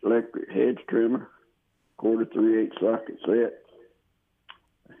electric hedge trimmer, 1/4 3/8 socket set,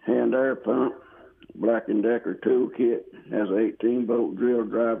 hand air pump, Black & Decker tool kit, has an 18-volt drill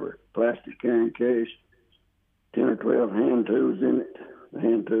driver, plastic carrying case, 10 or 12 hand tools in it. The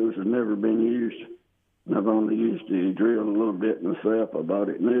hand tools have never been used. And I've only used the drill a little bit myself. I bought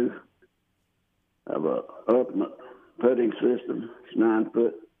it new. I have a ultimate putting system. It's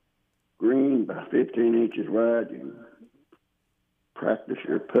 9-foot green by 15 inches wide. You can practice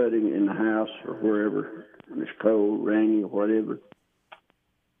your putting in the house or wherever. When it's cold, rainy, or whatever.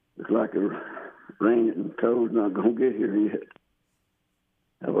 Looks like the rain and cold's not going to get here yet.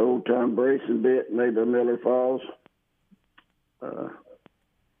 I have an old-time bracing bit made by Miller Falls.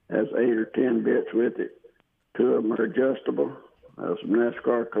 Has 8 or 10 bits with it. 2 of them are adjustable. I have some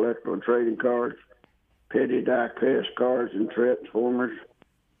NASCAR collectible trading cards, petty die-cast cards and transporters,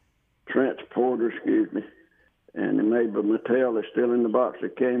 and they're made by Mattel. They're still in the box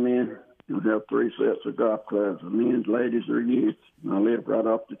that came in. You'll have 3 sets of golf clubs, men's, ladies, or youth. I live right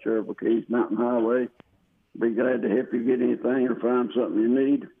off the Cherokee Keys Mountain Highway. Be glad to help you get anything or find something you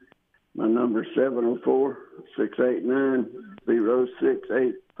need. My number is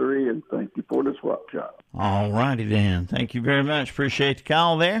 704-689-0683, and thank you for the Swap Shop. All righty then. Thank you very much. Appreciate the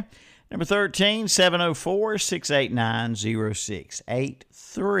call there. Number 13,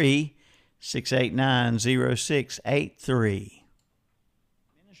 704-689-0683, 689-0683.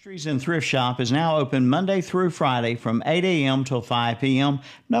 Ministries and Thrift Shop is now open Monday through Friday from 8 a.m. till 5 p.m.,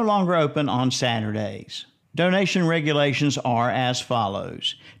 no longer open on Saturdays. Donation regulations are as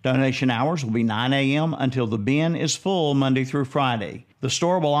follows. Donation hours will be 9 a.m. until the bin is full Monday through Friday. The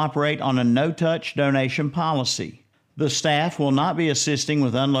store will operate on a no-touch donation policy. The staff will not be assisting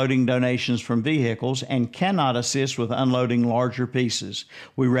with unloading donations from vehicles and cannot assist with unloading larger pieces.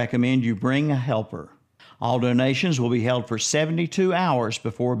 We recommend you bring a helper. All donations will be held for 72 hours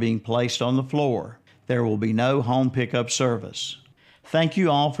before being placed on the floor. There will be no home pickup service. Thank you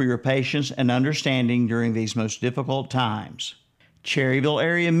all for your patience and understanding during these most difficult times. Cherryville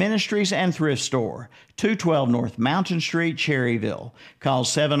Area Ministries and Thrift Store, 212 North Mountain Street, Cherryville. Call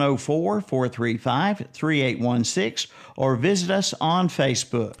 704-435-3816 or visit us on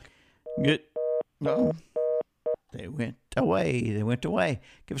Facebook. Good. Oh, they went away.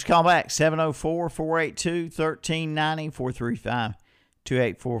 Give us a call back, 704-482-1390,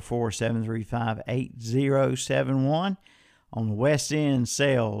 435-2844-735-8071. On the West End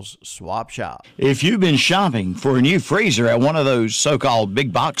Sales Swap Shop. If you've been shopping for a new freezer at one of those so-called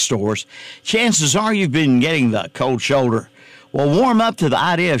big box stores, chances are you've been getting the cold shoulder. Well, warm up to the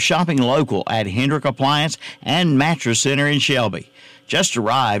idea of shopping local at Hendrick Appliance and Mattress Center in Shelby. Just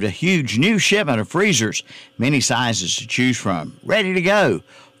arrived a huge new shipment of freezers, many sizes to choose from, ready to go.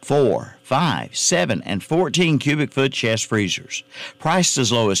 4, 5, 7, and 14 cubic foot chest freezers, priced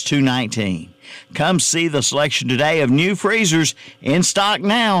as low as $219. Come see the selection today of new freezers in stock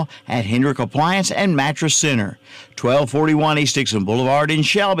now at Hendrick Appliance and Mattress Center, 1241 East Dixon Boulevard in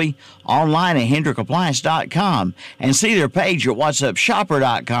Shelby, online at hendrickappliance.com, and see their page at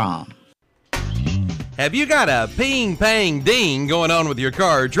whatsupshopper.com. Have you got a ping, pang, ding going on with your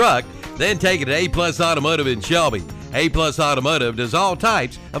car or truck? Then take it to A-Plus Automotive in Shelby. A-Plus Automotive does all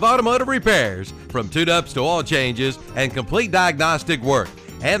types of automotive repairs, from tune-ups to oil changes and complete diagnostic work.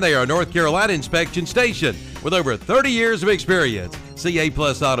 And they are a North Carolina inspection station with over 30 years of experience. See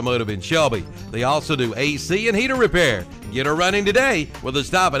A-Plus Automotive in Shelby. They also do AC and heater repair. Get her running today with a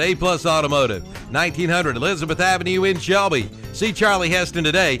stop at A-Plus Automotive, 1900 Elizabeth Avenue in Shelby. See Charlie Heston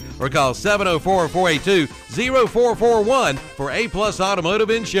today or call 704-482-0441 for A-Plus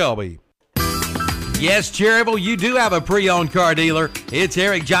Automotive in Shelby. Yes, Cherryville, you do have a pre-owned car dealer. It's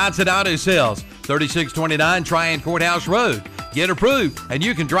Eric Johnson Auto Sales, 3629 Tryon Courthouse Road. Get approved, and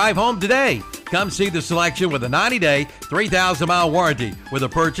you can drive home today. Come see the selection with a 90-day, 3,000-mile warranty with a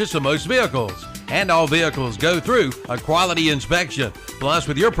purchase of most vehicles. And all vehicles go through a quality inspection. Plus,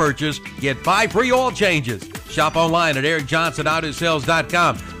 with your purchase, get 5 free oil changes. Shop online at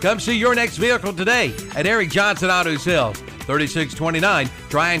ericjohnsonautosales.com. Come see your next vehicle today at Eric Johnson Auto Sales, 3629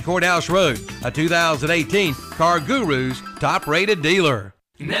 Tryon Courthouse Road, a 2018 Car Guru's top-rated dealer.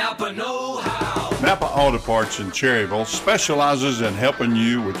 Napa know-how. Napa Auto Parts in Cherryville specializes in helping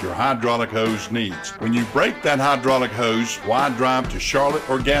you with your hydraulic hose needs. When you break that hydraulic hose, why drive to Charlotte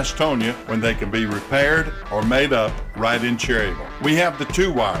or Gastonia when they can be repaired or made up right in Cherryville? We have the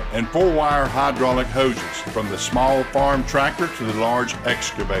 2-wire and 4-wire hydraulic hoses, from the small farm tractor to the large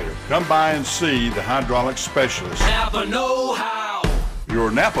excavator. Come by and see the hydraulic specialist. Napa know-how. Your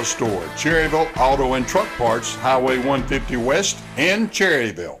Napa store, Cherryville Auto and Truck Parts, Highway 150 West in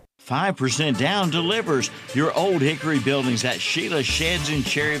Cherryville. 5% down delivers your old Hickory buildings at Sheila Sheds in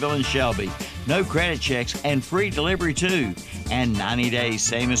Cherryville and Shelby. No credit checks and free delivery too. And 90 days,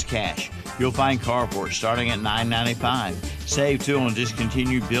 same as cash. You'll find carports starting at $9.95. Save too on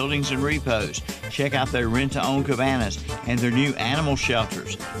discontinued buildings and repos. Check out their rent-to-own cabanas and their new animal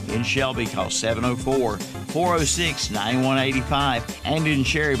shelters. In Shelby, call 704-406-9185. And in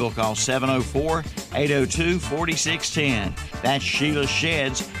Cherryville, call 704-802-4610. That's Sheila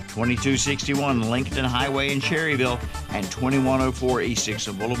Sheds, 2261 Lincoln Highway in Cherryville and 2104 East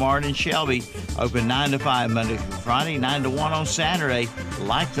Dixon Boulevard in Shelby. Open 9 to 5 Monday through Friday, 9 to 1 on Saturday.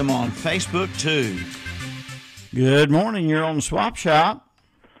 Like them on Facebook too. Good morning. You're on the Swap Shop.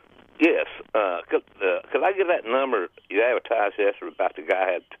 Yes. Could I get that number you advertised yesterday about the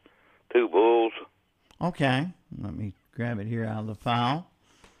guy had 2 bulls? Okay. Let me grab it here out of the file.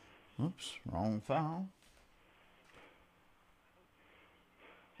 Oops, wrong file.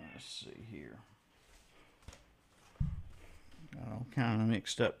 Let's see here. Got all kind of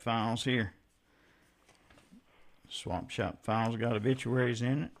mixed up files here. Swap Shop files got obituaries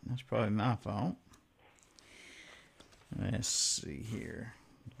in it. That's probably my fault. Let's see here.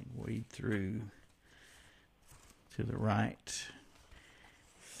 Wade through to the right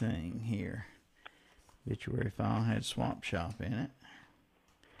thing here. Obituary file had Swap Shop in it.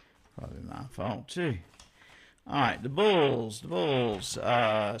 Probably my fault too. All right, the Bulls,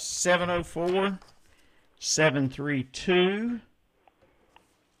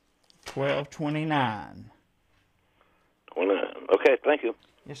 704-732-1229. Okay, thank you.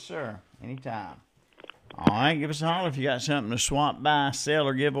 Yes, sir. Anytime. All right, give us a holler if you got something to swap, buy, sell,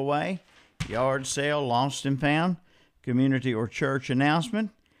 or give away. Yard sale, lost and found, community or church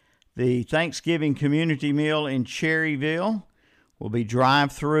announcement. The Thanksgiving community meal in Cherryville will be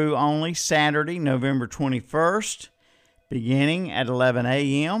drive-through only Saturday, November 21st, beginning at 11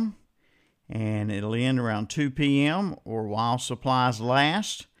 a.m., and it'll end around 2 p.m. or while supplies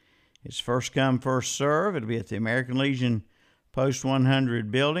last. It's first come, first serve. It'll be at the American Legion Post 100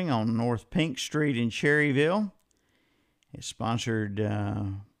 building on North Pink Street in Cherryville. It's sponsored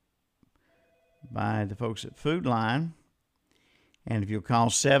by the folks at Food Line. And if you'll call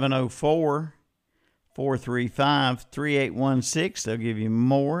 704-435-3816, they'll give you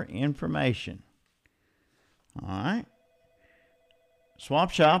more information. All right.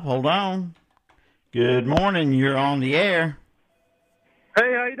 Swap Shop, hold on. Good morning. You're on the air.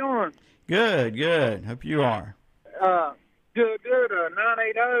 Hey, how you doing? Good, good. Hope you are. Good.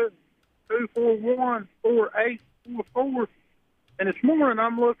 980-241-4844. And this morning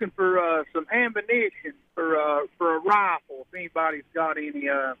I'm looking for some ammunition for a rifle. If anybody's got any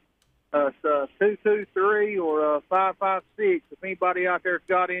 223 or 5.56. If anybody out there's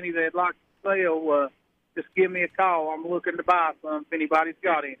got any they'd like to sell, just give me a call. I'm looking to buy some if anybody's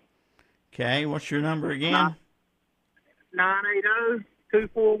got any. Okay, what's your number again?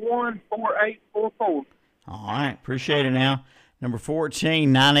 980-241-4844. All right, appreciate it now. Number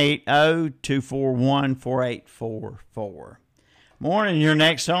 14, 980-241-4844. Morning, you're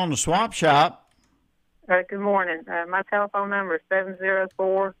next on the Swap Shop. Good morning. My telephone number is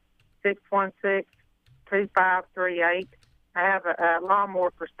 704-616-2538. I have a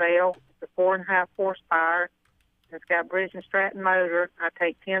lawnmower for sale. It's a 4.5 horsepower. It's got Bridge and Stratton motor. I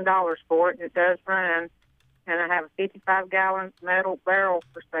take $10 for it. It does run. And I have a 55-gallon metal barrel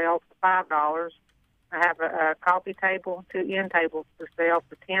for sale for $5. I have a coffee table, 2 end tables for sale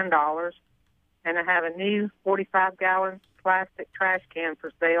for $10. And I have a new 45-gallon plastic trash can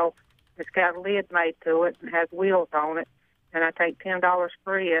for sale. It's got a lid made to it and has wheels on it. And I take $10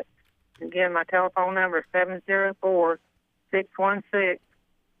 for it. Again, my telephone number is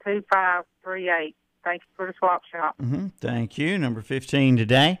 704-616-2538. Thank you for the Swap Shop. Thank you. Number 15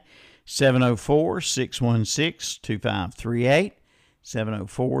 today, 704-616-2538.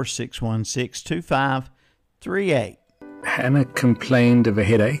 704-616-2538. Hannah complained of a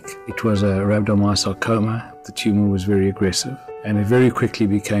headache. It was a rhabdomyosarcoma. The tumor was very aggressive. And it very quickly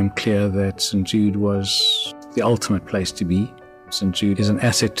became clear that St. Jude was the ultimate place to be. St. Jude is an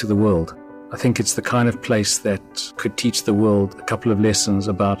asset to the world. I think it's the kind of place that could teach the world a couple of lessons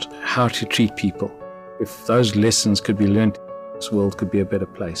about how to treat people. If those lessons could be learned, this world could be a better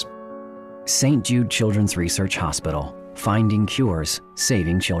place. St. Jude Children's Research Hospital. Finding cures,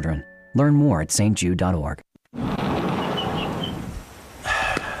 saving children. Learn more at stjude.org.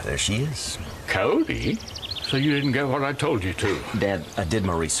 There she is. Cody? So you didn't get what I told you to? Dad, I did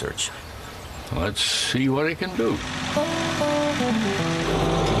my research. Let's see what he can do.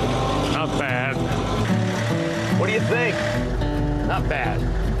 Not bad. What do you think? Not bad.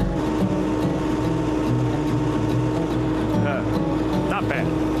 Not bad.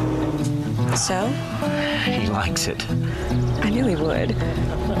 So? He likes it. I knew he would.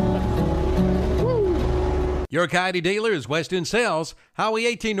 Your Coyote dealer is West Sales, Highway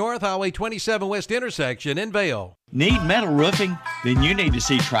 18 North, Highway 27 West intersection in Vale. Need metal roofing? Then you need to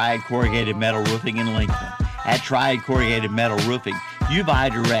see Triad Corrugated Metal Roofing in Lincoln. At Triad Corrugated Metal Roofing, you buy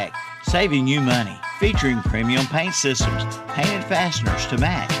direct, saving you money. Featuring premium paint systems, painted fasteners to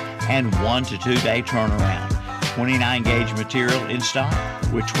match, and 1 to 2 day turnaround. 29 gauge material in stock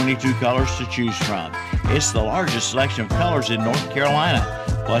with 22 colors to choose from. It's the largest selection of colors in North Carolina.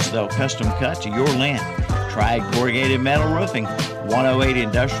 Plus, they'll custom cut to your length. Triad Corrugated Metal Roofing, 108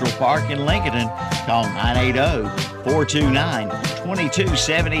 Industrial Park in Lincoln. Call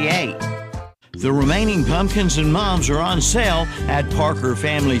 980-429-2278. The remaining pumpkins and mums are on sale at Parker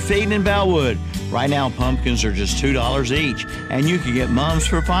Family Feed in Bellwood. Right now, pumpkins are just $2 each, and you can get mums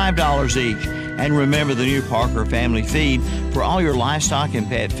for $5 each. And remember the new Parker Family Feed for all your livestock and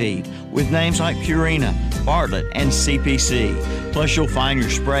pet feed with names like Purina, Bartlett, and CPC. Plus, you'll find your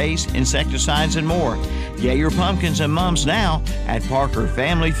sprays, insecticides, and more. Get your pumpkins and mums now at Parker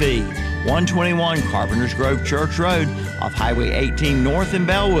Family Feed, 121 Carpenters Grove Church Road off Highway 18 North in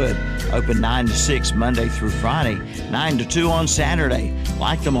Bellwood. Open 9 to 6 Monday through Friday, 9 to 2 on Saturday.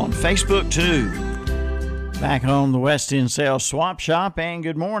 Like them on Facebook, too. Back on the West End Sales Swap Shop, and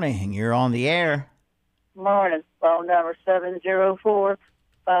good morning. You're on the air. Morning. Phone number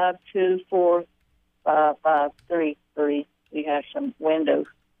 704-524-5533. We have some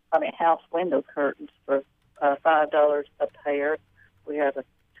house window curtains for $5 a pair. We have a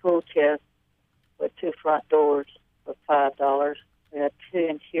tool chest with 2 front doors for $5. We have 2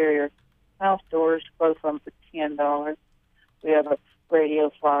 interior house doors, both of them for $10. We have a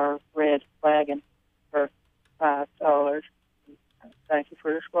radio flyer red wagon for $5. Thank you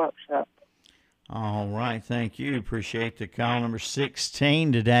for the Swap Shop. All right, thank you. Appreciate the call. Number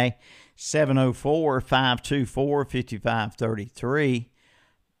 16 today, 704-524-5533.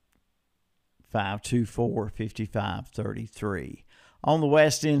 524-5533. On the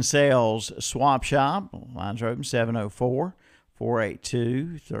West End Sales Swap Shop, lines are open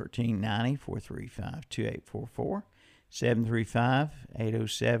 704-482-1390, 435-2844,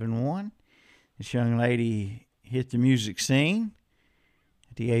 735-8071. This young lady hit the music scene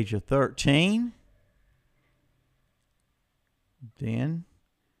at the age of 13. Then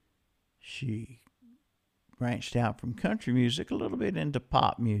she branched out from country music a little bit into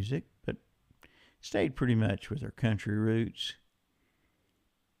pop music, but stayed pretty much with her country roots.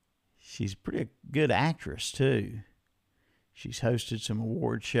 She's a pretty good actress, too. She's hosted some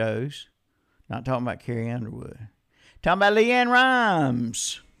award shows. Not talking about Carrie Underwood. Talking about Leanne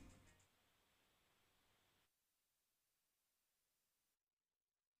Rimes.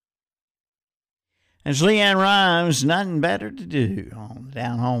 It's Leanne Rhymes, nothing better to do on the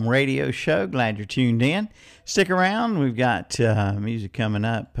Down Home Radio Show. Glad you're tuned in. Stick around. We've got music coming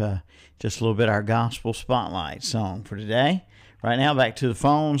up. Just a little bit, our Gospel Spotlight song for today. Right now, back to the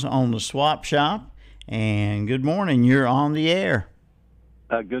phones on the Swap Shop. And good morning. You're on the air.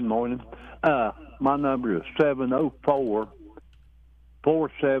 Good morning. My number is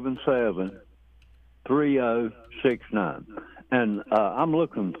 704-477-3069. And I'm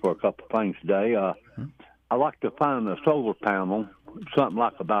looking for a couple of things today. I like to find a solar panel, something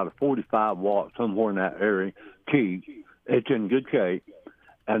like about a 45 watt, somewhere in that area, cheap. It's in good shape.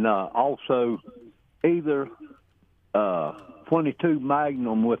 And also either 22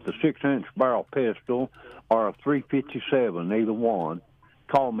 Magnum with a 6-inch barrel pistol or a 357, either one.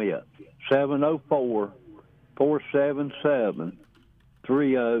 Call me at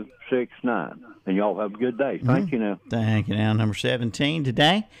 704-477-3069. And y'all have a good day. Thank you now. Thank you now. Number 17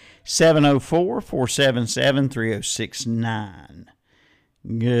 today, 704-477-3069.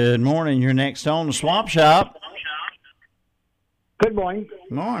 Good morning. You're next on the Swap Shop. Good morning.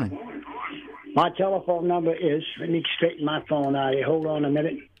 Morning. My telephone number is, let me straighten my phone out here. Hold on a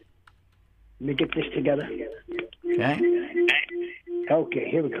minute. Let me get this together. Okay. Okay,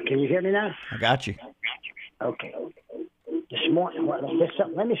 here we go. Can you hear me now? I got you. Okay. This morning, let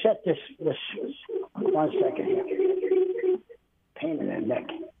me set this 1 second here. Pain in the neck.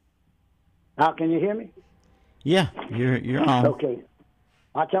 Now, can you hear me? Yeah, you're on. Okay.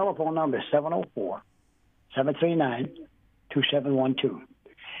 My telephone number is 704-739-2712.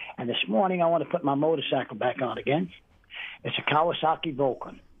 And this morning, I want to put my motorcycle back on again. It's a Kawasaki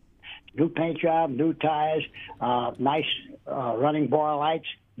Vulcan. New paint job, new tires, nice running bar lights,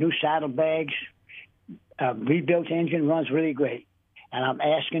 new saddlebags, rebuilt engine, runs really great. And I'm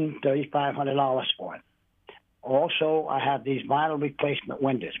asking $3,500 for it. Also, I have these vinyl replacement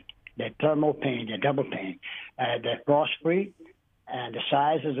windows. They're thermal pane, they're double pane. They're frost-free, and the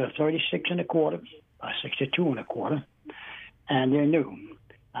sizes are 36 1/4 by 62 1/4, and they're new.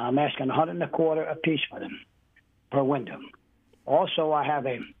 I'm asking $125 a piece for them per window. Also, I have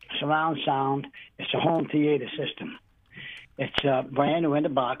a surround sound. It's a home theater system. It's brand new in the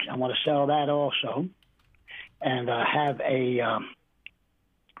box. I want to sell that also. And I have a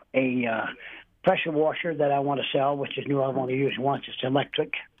pressure washer that I want to sell, which is new. I've only used once. It's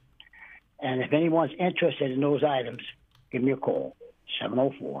electric. And if anyone's interested in those items, give me a call,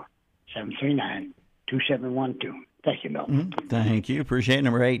 704-739-2712. Thank you, Milton. Thank you. Appreciate it.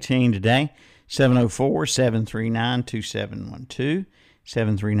 Number 18 today, 704-739-2712,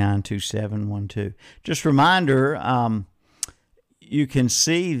 739-2712. Just a reminder, you can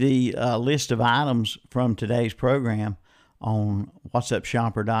see the list of items from today's program on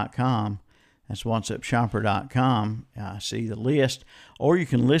whatsupshopper.com. That's whatsupshopper.com. See the list. Or you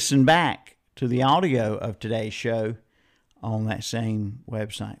can listen back to the audio of today's show on that same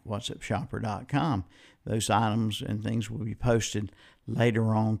website, whatsupshopper.com. Those items and things will be posted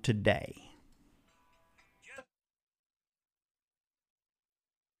later on today.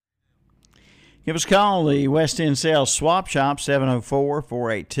 Give us a call, the West End Sales Swap Shop,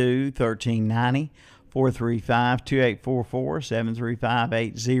 704-482-1390, 435-2844,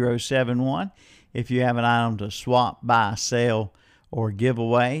 735-8071. If you have an item to swap, buy, sell, or give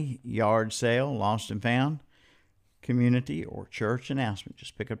away, yard sale, lost and found, community, or church announcement,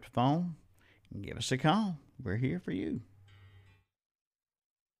 just pick up the phone and give us a call. We're here for you.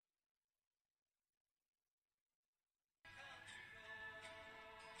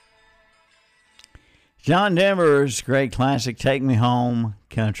 John Denver's great classic, Take Me Home,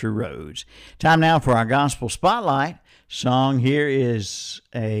 Country Roads. Time now for our Gospel Spotlight. Song here is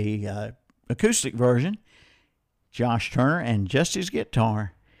a acoustic version. Josh Turner and just his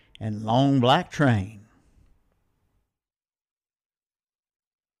guitar and Long Black Train.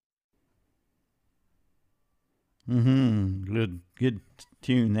 Good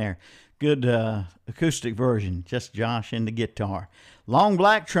tune there. Good acoustic version, just Josh and the guitar. Long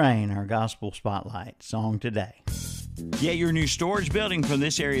Black Train, our Gospel Spotlight song today. Get your new storage building from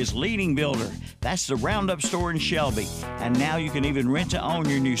this area's leading builder. That's the Roundup Store in Shelby. And now you can even rent to own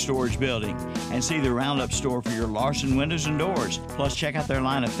your new storage building. And see the Roundup Store for your Larson windows and doors. Plus, check out their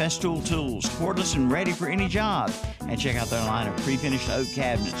line of Festool tools, cordless and ready for any job. And check out their line of pre-finished oak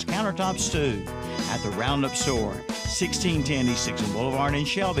cabinets, countertops too. At the Roundup Store, 1610 East 6th Boulevard in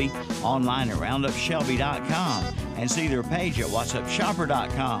Shelby. Online at roundupshelby.com. And see their page at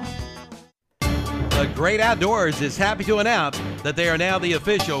whatsupshopper.com. The Great Outdoors is happy to announce that they are now the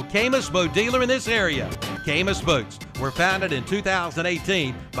official Camus boat dealer in this area. Camus Boats were founded in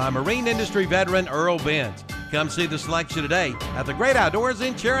 2018 by marine industry veteran Earl Benz. Come see the selection today at the Great Outdoors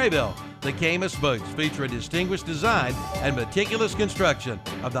in Cherryville. The Camus boats feature a distinguished design and meticulous construction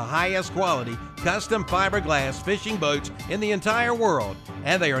of the highest quality custom fiberglass fishing boats in the entire world,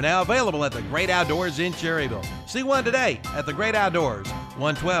 and they are now available at the Great Outdoors in Cherryville. See one today at the Great Outdoors,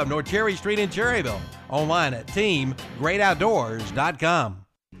 112 North Cherry Street in Cherryville. Online at teamgreatoutdoors.com.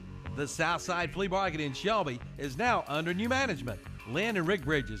 The Southside Flea Market in Shelby is now under new management. Lynn and Rick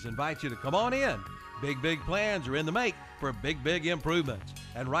Bridges invite you to come on in. Big plans are in the make for big improvements.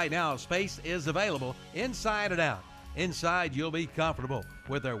 And right now, space is available inside and out. Inside, you'll be comfortable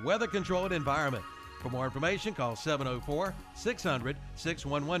with their weather-controlled environment. For more information, call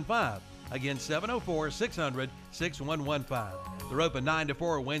 704-600-6115. Again, 704-600-6115. They're open 9 to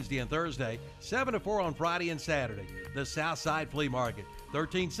 4 Wednesday and Thursday, 7 to 4 on Friday and Saturday. The Southside Flea Market,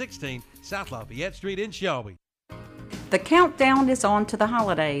 1316 South Lafayette Street in Shelby. The countdown is on to the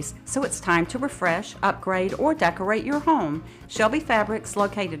holidays, so it's time to refresh, upgrade, or decorate your home. Shelby Fabrics,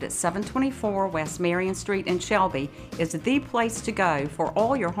 located at 724 West Marion Street in Shelby, is the place to go for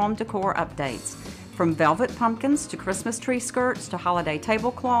all your home decor updates. From velvet pumpkins to Christmas tree skirts to holiday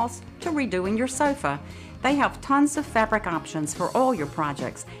tablecloths to redoing your sofa, they have tons of fabric options for all your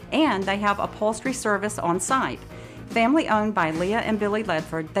projects, and they have upholstery service on site. Family owned by Leah and Billy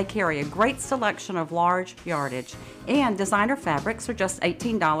Ledford, they carry a great selection of large yardage, and designer fabrics are just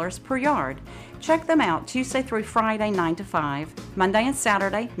 $18 per yard. Check them out Tuesday through Friday 9 to 5, Monday and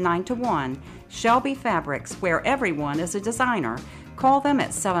Saturday 9 to 1. Shelby Fabrics, where everyone is a designer. Call them at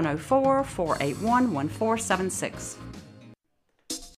 704-481-1476.